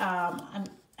 I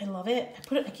love it.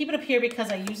 I keep it up here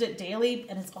because I use it daily,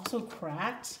 and it's also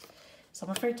cracked. So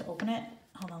I'm afraid to open it.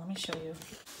 Hold on, let me show you.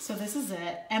 So this is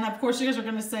it. And of course you guys are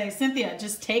gonna say, Cynthia,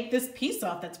 just take this piece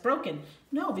off that's broken.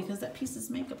 No, because that piece is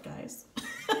makeup, guys.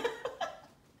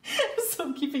 So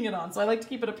I'm keeping it on. So I like to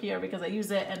keep it up here because I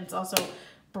use it and it's also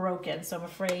broken. So I'm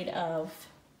afraid of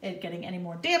it getting any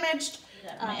more damaged.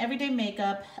 My everyday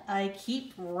makeup, I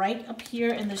keep right up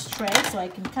here in this tray so I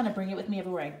can kind of bring it with me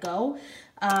everywhere I go.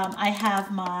 I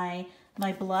have my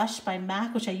blush by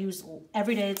MAC, which I use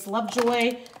every day. It's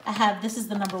Lovejoy. I have, this is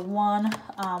the number 1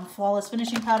 Flawless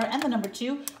Finishing Powder, and the number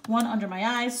 2, 1 under my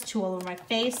eyes, 2 all over my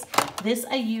face. This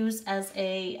I use as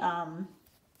a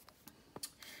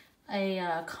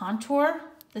contour.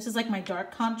 This is like my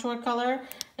dark contour color.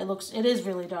 It is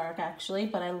really dark actually,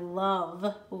 but I love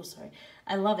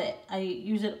it. I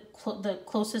use it the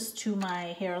closest to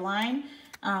my hairline.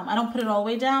 I don't put it all the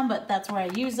way down, but that's where I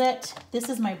use it. This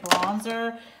is my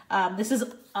bronzer. This is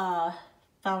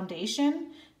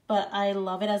foundation, but I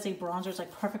love it as a bronzer. It's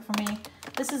like perfect for me.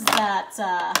 This is that,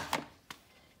 let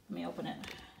me open it.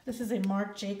 This is a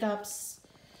Marc Jacobs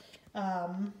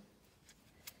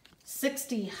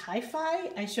 60 Hi-Fi.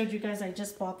 I showed you guys, I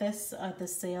just bought this at the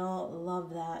sale.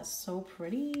 Love that, so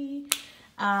pretty.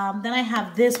 Then I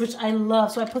have this, which I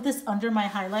love. So I put this under my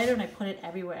highlighter and I put it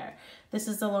everywhere. This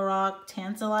is the Lorac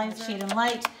Tantalizer Shade and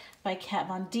Light by Kat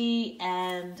Von D,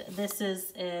 and this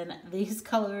is in these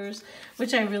colors,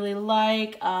 which I really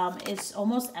like. It's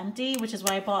almost empty, which is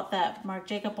why I bought that Marc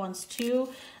Jacob ones too.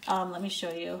 Let me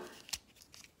show you.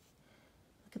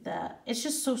 Look at that. It's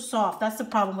just so soft. That's the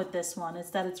problem with this one,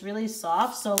 is that it's really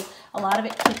soft, so a lot of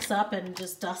it kicks up and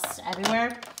just dusts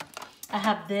everywhere. I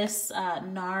have this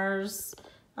NARS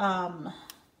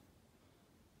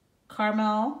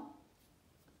Caramel.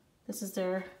 This is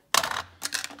their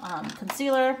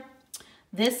concealer.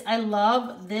 This I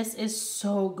love. This is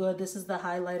so good. This is the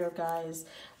highlighter, guys.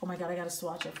 Oh my God, I gotta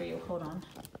swatch it for you. Hold on.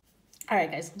 All right,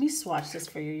 guys, let me swatch this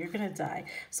for you. You're gonna die.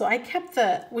 So I kept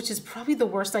which is probably the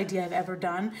worst idea I've ever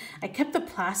done. I kept the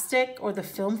plastic or the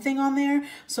film thing on there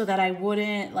so that I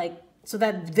wouldn't so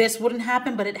that this wouldn't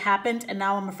happen, but it happened, and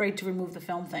now I'm afraid to remove the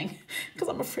film thing because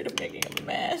I'm afraid of making a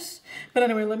mess. But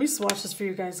anyway, let me swatch this for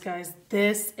you guys.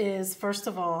 This is, first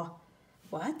of all,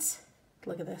 what?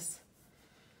 Look at this.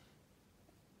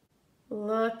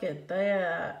 Look at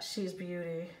that. She's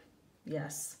beauty.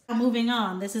 Yes. Moving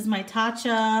on. This is my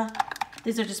Tatcha.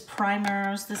 These are just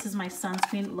primers. This is my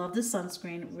sunscreen. Love this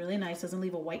sunscreen. Really nice. Doesn't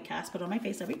leave a white cast, but on my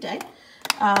face every day.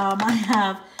 I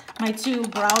have my 2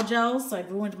 brow gels. So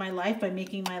I've ruined my life by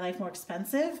making my life more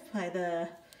expensive by the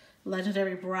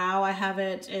Legendary Brow. I have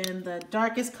it in the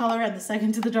darkest color and the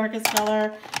second to the darkest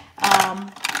color.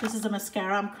 This is a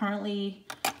mascara I'm currently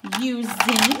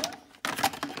using.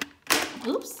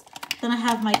 Oops. Then I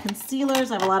have my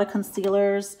concealers. I have a lot of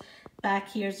concealers back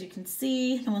here, as you can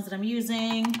see, the ones that I'm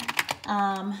using.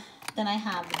 Then I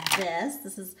have this.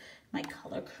 This is my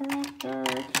color corrector.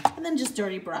 And then just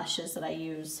dirty brushes that I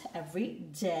use every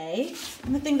day.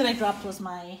 And the thing that I dropped was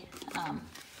my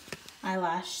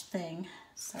eyelash thing.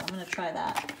 So I'm gonna try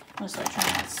that. I'm gonna start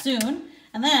trying that soon.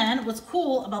 And then what's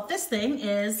cool about this thing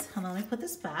is, hold on, let me put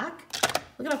this back.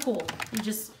 Look at how cool. You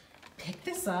just pick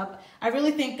this up. I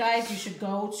really think, guys, you should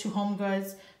go to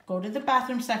HomeGoods, go to the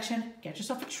bathroom section, get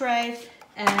yourself a tray,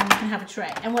 and you can have a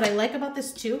tray. And what I like about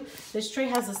this too, this tray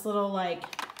has this little, like,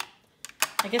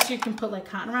 I guess you can put like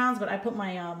cotton rounds, but I put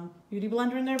my beauty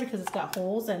blender in there because it's got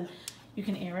holes and you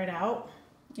can air it out.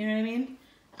 You know what I mean?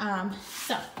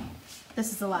 So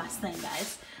this is the last thing,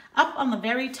 guys. Up on the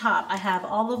very top, I have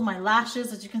all of my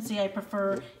lashes. As you can see, I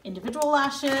prefer individual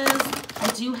lashes.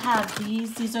 I do have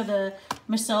these. These are the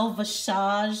Marcel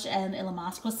Visage and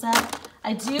Ilamasqua set.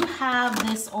 I do have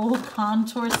this old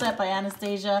contour set by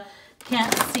Anastasia.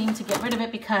 Can't seem to get rid of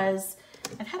it because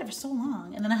I've had it for so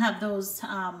long. And then I have those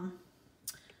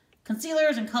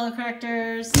concealers and color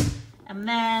correctors. And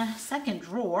then second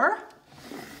drawer.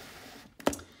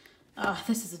 Oh,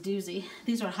 this is a doozy.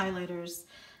 These are highlighters.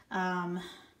 I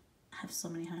have so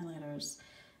many highlighters.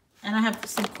 And I have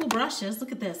some cool brushes.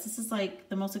 Look at this. This is like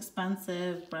the most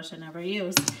expensive brush I never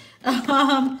used. But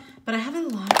I have a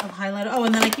lot of highlighter. Oh,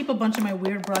 and then I keep a bunch of my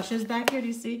weird brushes back here. Do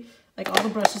you see? Like all the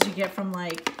brushes you get from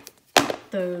like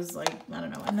those, like, I don't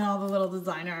know. And then all the little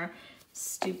designer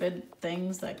stupid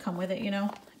things that come with it, you know.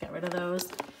 I got rid of those.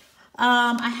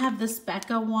 I have this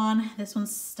Becca one. This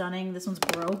one's stunning. This one's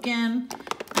broken.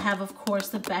 I have, of course,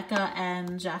 the Becca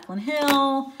and Jaclyn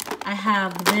Hill. I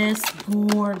have this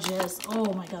gorgeous,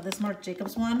 oh my God, this Marc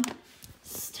Jacobs one.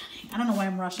 Stunning. I don't know why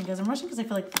I'm rushing, guys. I'm rushing because I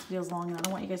feel like this video is long and I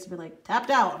don't want you guys to be like, tapped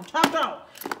out, I'm tapped out.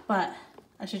 But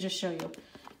I should just show you.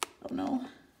 Oh no,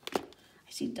 I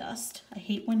see dust. I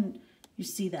hate when you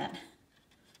see that.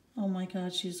 Oh my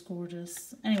God, she's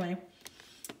gorgeous. Anyway,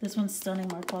 This one's stunning.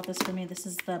 Mark bought this for me. This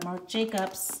is the Marc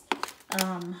Jacobs.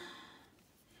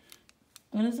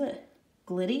 What is it?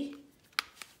 Glitty?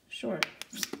 Sure.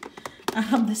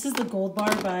 This is the Gold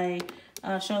Bar by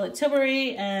Charlotte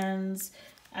Tilbury, and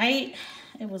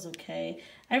it was okay.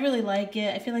 I really like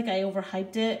it. I feel like I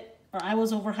overhyped it, or I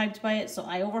was overhyped by it, so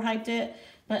I overhyped it,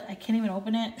 but I can't even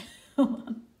open it.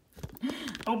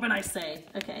 Open, I say.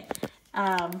 Okay.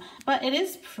 But it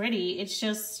is pretty. It's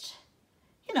just,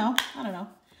 you know, I don't know.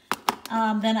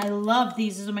 Then I love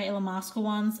these. These are my Illamasqua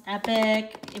ones.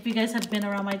 Epic. If you guys have been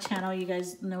around my channel, you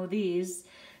guys know these.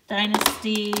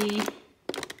 Dynasty.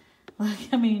 Like,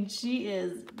 I mean, she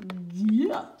is,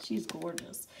 yeah, she's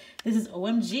gorgeous. This is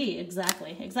OMG.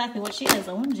 Exactly what she is.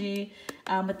 OMG.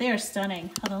 But they are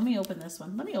stunning. Hold on, let me open this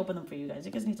one. Let me open them for you guys.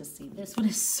 You guys need to see. This one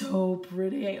is so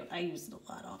pretty. I used it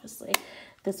a lot, obviously.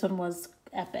 This one was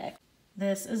epic.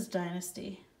 This is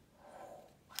Dynasty.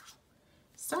 Wow.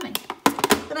 Stunning.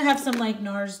 Then I have some like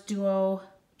NARS Duo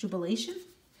Jubilation.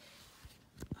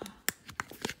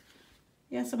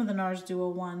 Yeah, some of the NARS Duo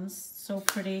ones. So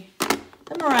pretty.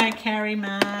 The Mariah Carey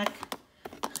MAC.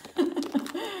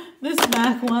 This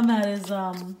MAC one that is,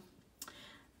 I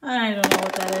don't know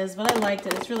what that is, but I liked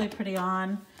it. It's really pretty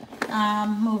on.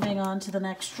 Moving on to the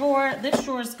next drawer. This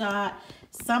drawer's got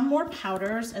some more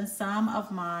powders and some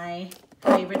of my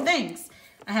favorite things.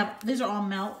 I have, these are all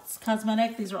Melts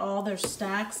Cosmetic. These are all their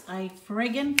stacks. I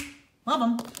friggin' love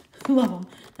them. Love them.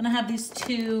 And I have these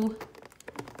two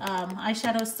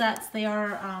eyeshadow sets. They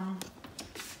are,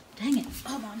 dang it,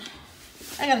 hold on.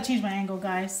 I gotta change my angle,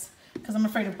 guys, because I'm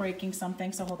afraid of breaking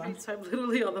something, so hold on. Right, so I'm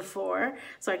literally on the floor,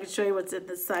 so I can show you what's in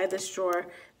the side of this drawer.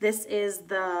 This is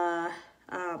the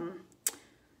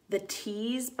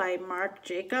Tease by Marc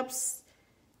Jacobs.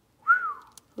 Whew,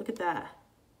 look at that.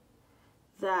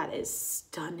 That is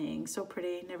stunning. So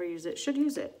pretty. Never use it. Should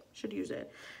use it. Should use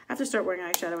it. I have to start wearing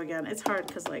eyeshadow again. It's hard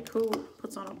because, like, who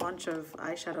puts on a bunch of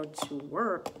eyeshadow to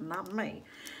work? Not me.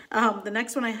 The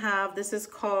next one I have, this is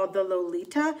called the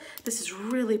Lolita. This is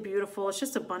really beautiful. It's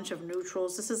just a bunch of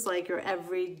neutrals. This is like your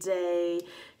everyday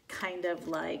kind of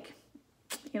like,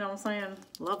 you know what I'm saying?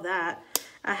 Love that.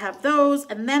 I have those.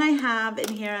 And then I have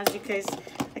in here, as you guys,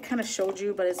 I kind of showed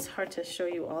you, but it's hard to show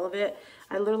you all of it.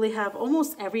 I literally have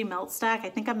almost every Melt stack. I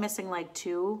think I'm missing like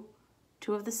two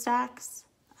of the stacks.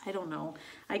 I don't know.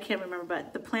 I can't remember,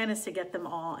 but the plan is to get them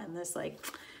all and this like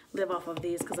live off of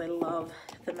these because I love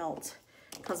the Melt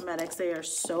Cosmetics. They are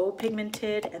so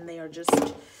pigmented and they are just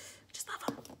love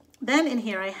them. Then in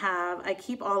here I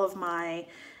keep all of my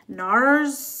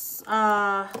NARS,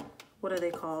 what are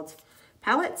they called?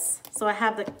 Palettes. So I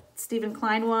have the Stephen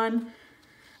Klein one,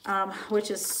 which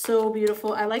is so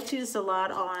beautiful. I like to use this a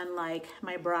lot on like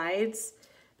my brides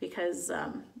because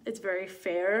it's very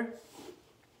fair,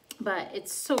 but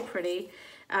it's so pretty.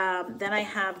 Then I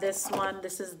have this one.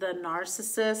 This is the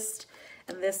Narcissist,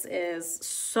 and this is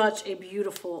such a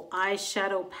beautiful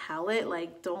eyeshadow palette.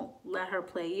 Like, don't let her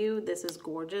play you. This is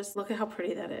gorgeous. Look at how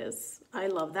pretty that is. I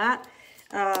love that.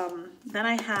 Then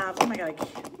I have, oh my god,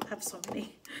 I have so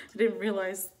many. I didn't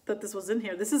realize that this was in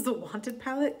here. This is the Wanted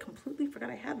palette. Completely forgot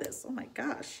I had this. Oh my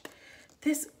gosh.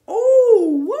 This,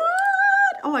 oh, what?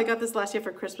 Oh, I got this last year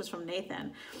for Christmas from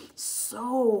Nathan.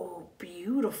 So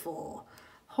beautiful.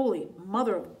 Holy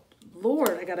mother of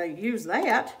Lord, I gotta use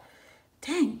that.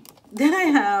 Dang. Then I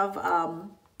have,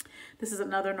 this is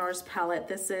another NARS palette.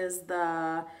 This is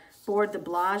the Board de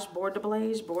Blage.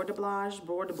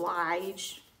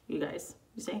 You guys,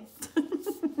 you see?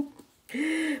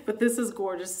 But this is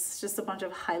gorgeous. It's just a bunch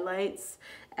of highlights.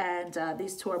 And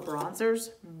these two are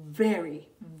bronzers. Very,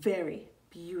 very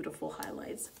beautiful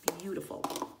highlights. Beautiful.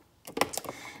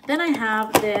 Then I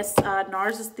have this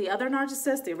Narcissus, the other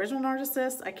Narcissus, the original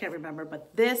Narcissus. I can't remember,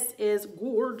 but this is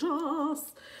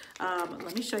gorgeous.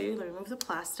 Let me show you. Let me move the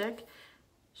plastic.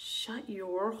 Shut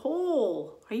your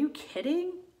hole. Are you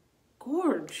kidding?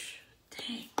 Gorge.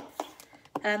 Dang.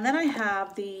 And then I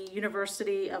have the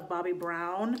University of Bobbi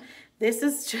Brown. This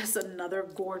is just another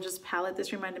gorgeous palette.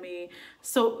 This reminds me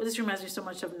so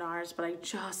much of NARS, but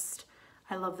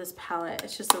I love this palette.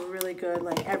 It's just a really good,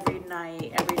 like, every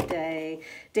night, every day,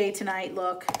 day to night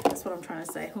look. That's what I'm trying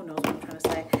to say. Who knows what I'm trying to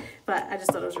say? But I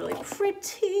just thought it was really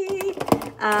pretty.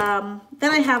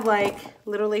 Then I have, like,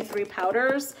 literally 3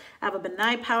 powders. I have a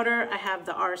Benai powder. I have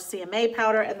the RCMA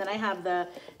powder. And then I have the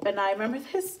Benai. Remember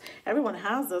this? Everyone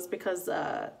has this because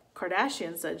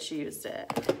Kardashian said she used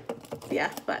it.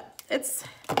 Yeah, but that's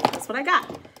what I got.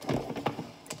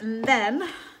 And then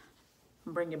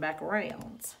bring it back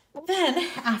around. Then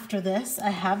after this, I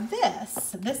have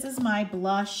this. This is my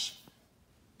blush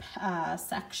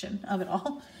section of it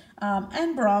all.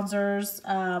 And bronzers.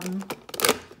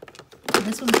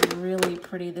 This one's really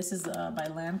pretty. This is by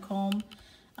Lancome.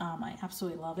 I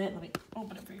absolutely love it. Let me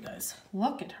open it for you guys.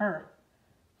 Look at her.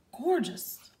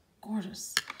 Gorgeous.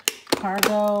 Gorgeous.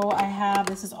 Cargo I have.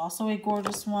 This is also a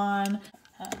gorgeous one.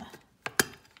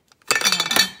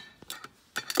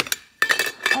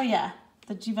 Oh yeah,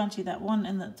 the Givenchy, that one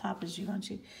in the top is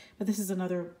Givenchy. But this is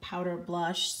another powder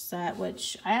blush set,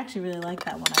 which I actually really like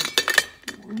that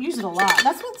one. I use it a lot.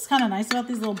 That's what's kind of nice about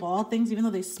these little ball things, even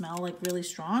though they smell like really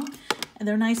strong. And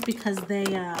they're nice because they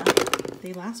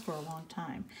last for a long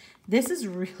time. This is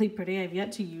really pretty. I've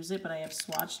yet to use it, but I have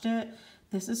swatched it.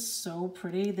 This is so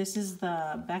pretty. This is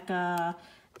the Becca,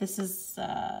 this is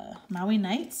Maui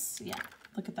Nights. Yeah,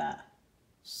 look at that.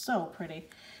 So pretty.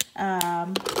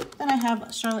 Then I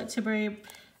have Charlotte Tilbury.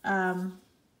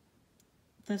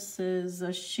 This is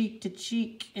a Chic to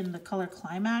Cheek in the color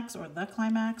Climax or the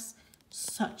Climax.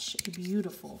 Such a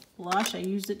beautiful blush. I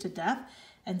used it to death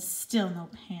and still no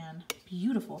pan.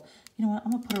 Beautiful. You know what?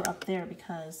 I'm going to put her up there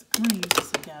because I'm going to use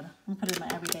this again. I'm going to put it in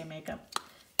my everyday makeup.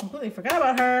 Completely forgot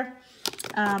about her.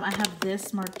 I have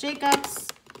this Marc Jacobs.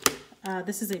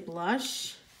 This is a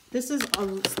blush. This is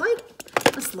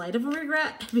a slight of a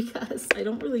regret because I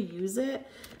don't really use it,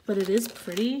 but it is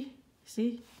pretty.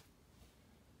 See?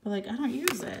 But like, I don't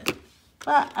use it.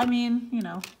 But I mean, you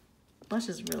know, blush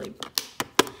is really,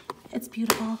 it's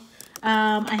beautiful.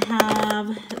 I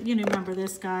have, you know, remember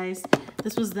this, guys.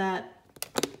 This was that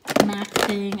MAC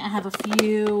thing. I have a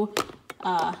few,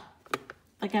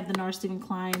 like I have the NARS Stephen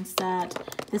Klein set.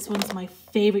 This one's my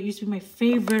favorite. It used to be my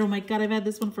favorite. Oh my God, I've had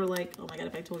this one for like, oh my God,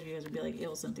 if I told you, you guys would be like,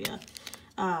 ew, Cynthia.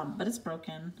 But it's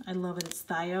broken. I love it. It's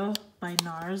Thio by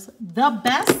NARS. The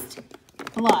best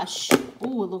blush.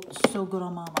 Oh, it looks so good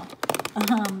on mama.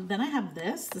 Then I have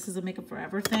this. This is a Makeup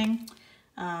Forever thing.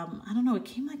 I don't know. It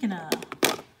came like in a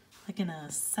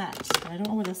set. But I don't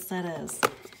know where the set is.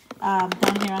 Down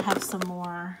here I have some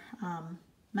more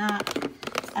MAC.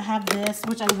 I have this,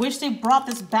 which I wish they brought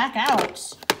this back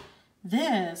out.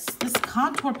 This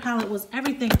contour palette was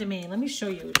everything to me. Let me show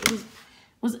you. It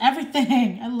was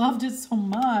everything. I loved it so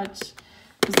much.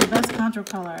 It was the best contour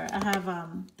color. I have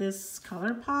this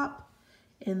ColourPop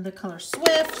in the color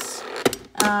Swift.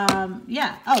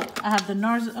 Yeah. Oh, I have the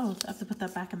NARS. Oh, I have to put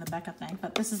that back in the Becca thing.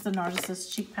 But this is the Narcissus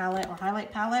cheek palette or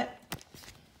highlight palette.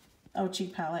 Oh,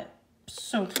 cheek palette.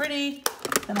 So pretty.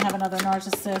 Then I have another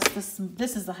Narcissus.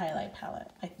 This is the highlight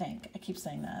palette, I think. I keep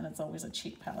saying that, and it's always a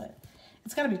cheek palette.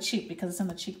 It's got to be cheek because it's in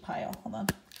the cheek pile. Hold on.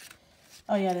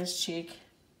 Oh, yeah, it is cheek.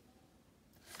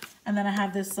 And then I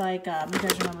have this, like, you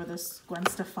guys remember this Gwen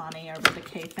Stefani or Urban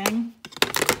Decay thing?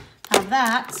 Have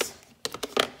that.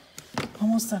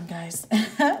 Almost done, guys.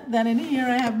 Then in here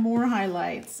I have more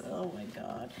highlights. Oh, my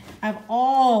God. I have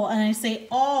all, and I say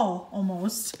all,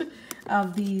 almost,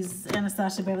 of these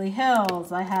Anastasia Beverly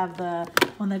Hills. I have the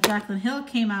one that Jaclyn Hill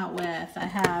came out with. I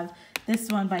have this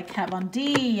one by Kat Von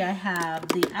D. I have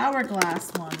the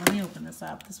Hourglass one. Let me open this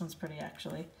up. This one's pretty,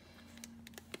 actually.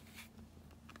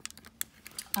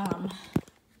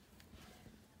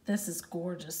 This is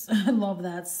gorgeous. I love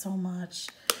that so much.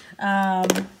 I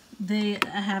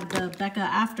have the Becca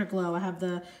Afterglow. I have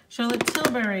the Charlotte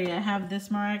Tilbury. I have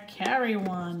this Mariah Carey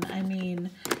one. I mean,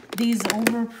 these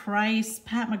overpriced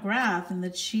Pat McGrath in the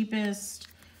cheapest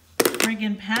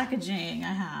friggin' packaging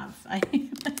I have.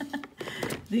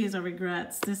 These are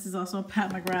regrets. This is also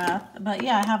Pat McGrath. But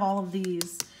yeah, I have all of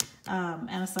these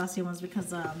Anastasia ones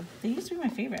because they used to be my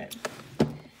favorite.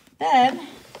 Then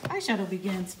eyeshadow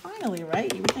begins. Finally,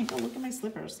 right? You would think, oh, look at my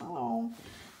slippers. Hello.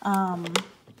 I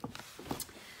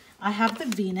have the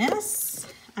Venus.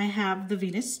 I have the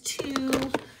Venus 2.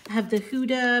 I have the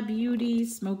Huda Beauty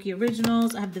Smoky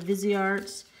Originals. I have the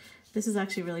Viseart. This is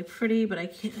actually really pretty, but I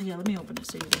can't. Yeah, let me open it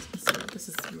so you guys can see it. This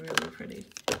is really pretty.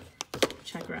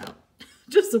 Check her out.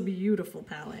 Just a beautiful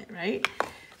palette, right?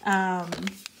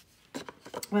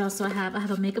 What else do I have? I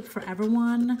have a Makeup Forever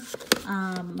one.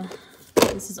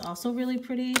 This is also really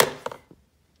pretty.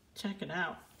 Check it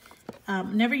out.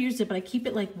 Never used it, but I keep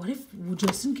it like, what if,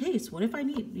 just in case, what if I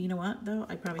need, you know what, though?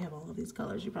 I probably have all of these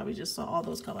colors. You probably just saw all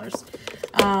those colors.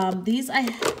 These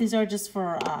are just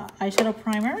for eyeshadow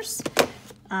primers.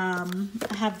 I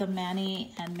have the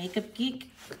Manny and Makeup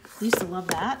Geek. I used to love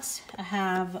that. I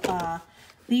have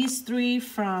these three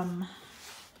from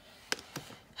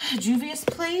Juvia's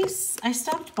Place. I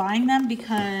stopped buying them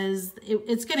because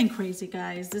it's getting crazy,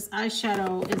 guys. This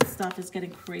eyeshadow stuff is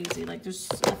getting crazy. Like, there's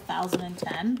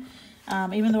 1,010.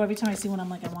 Even though every time I see one, I'm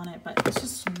like, I want it, but it's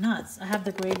just nuts. I have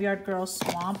the Graveyard Girl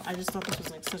Swamp. I just thought this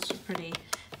was like such a pretty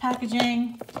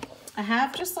packaging. I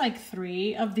have just like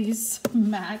 3 of these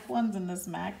MAC ones in this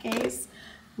MAC case.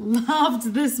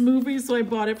 loved this movie, so I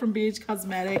bought it from BH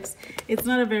Cosmetics. It's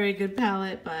not a very good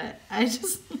palette, but I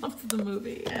just loved the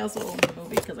movie. I also own the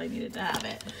movie because I needed to have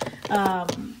it.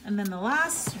 And then the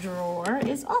last drawer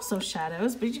is also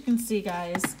shadows, but as you can see,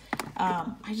 guys,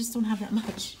 I just don't have that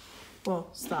much. Well,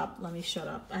 stop. Let me shut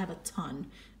up. I have a ton,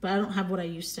 but I don't have what I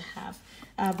used to have.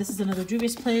 This is another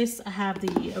Juvia's Place. I have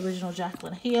the original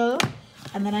Jaclyn Hill.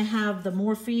 And then I have the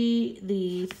Morphe,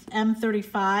 the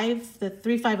M35, the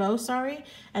 350, sorry,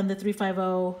 and the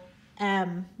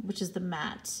 350M, which is the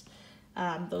matte.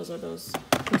 Those are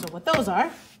what those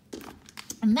are.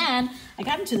 And then I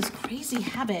got into this crazy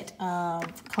habit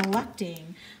of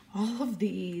collecting all of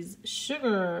these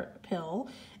sugar pill,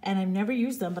 and I've never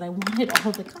used them, but I wanted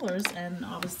all the colors, and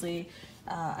obviously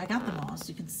I got them all, so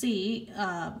you can see.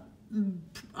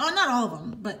 Not all of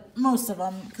them, but most of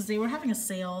them, because they were having a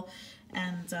sale,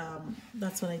 and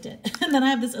that's what I did. And then I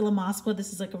have this Illamasqua.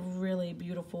 This is like a really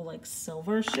beautiful like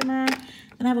silver shimmer.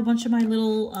 Then I have a bunch of my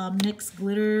little NYX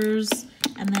glitters,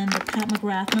 and then the Pat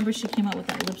McGrath. Remember, she came out with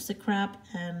that lipstick crap,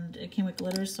 and it came with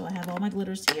glitters, so I have all my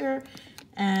glitters here.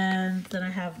 And then I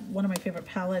have one of my favorite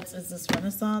palettes is this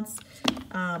Renaissance.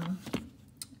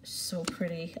 So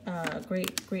pretty.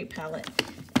 Great palette.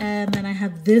 And then I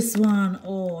have this one.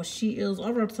 Oh, she is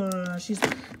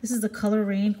this is the Color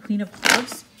Rain Queen of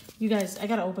Hearts. You guys, I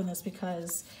gotta open this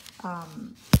because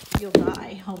you'll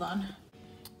die. Hold on.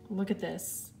 Look at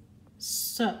this.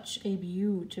 Such a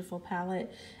beautiful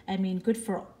palette. I mean, good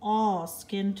for all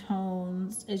skin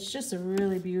tones. It's just a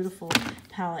really beautiful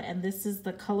palette. And this is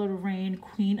the Color Rain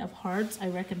Queen of Hearts. I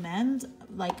recommend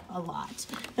like a lot.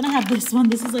 Then I have this one.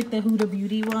 This is like the Huda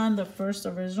Beauty one, the first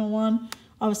original one.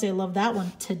 Obviously, I love that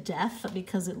one to death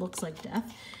because it looks like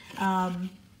death.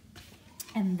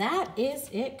 And that is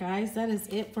it, guys. That is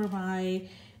it for my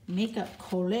makeup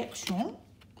collection.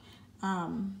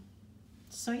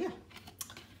 So yeah.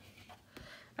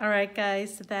 All right,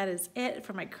 guys, so that is it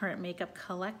for my current makeup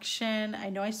collection. I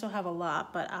know I still have a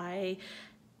lot, but I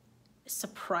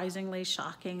surprisingly,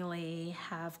 shockingly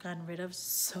have gotten rid of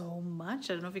so much.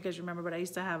 I don't know if you guys remember, but I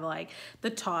used to have like the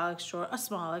tall Alex drawer, a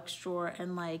small Alex drawer,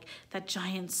 and like that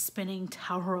giant spinning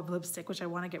tower of lipstick, which I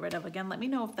want to get rid of. Again, let me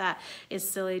know if that is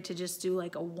silly to just do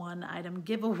like a one item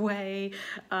giveaway,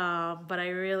 but I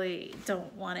really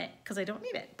don't want it because I don't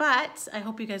need it. But I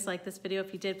hope you guys liked this video.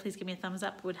 If you did, please give me a thumbs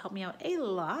up. It would help me out a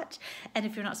lot. And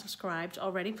if you're not subscribed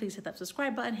already, please hit that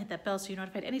subscribe button, hit that bell so you're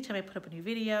notified anytime I put up a new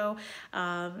video.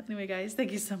 Anyway, guys,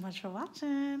 thank you so much for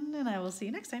watching, and I will see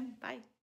you next time. Bye.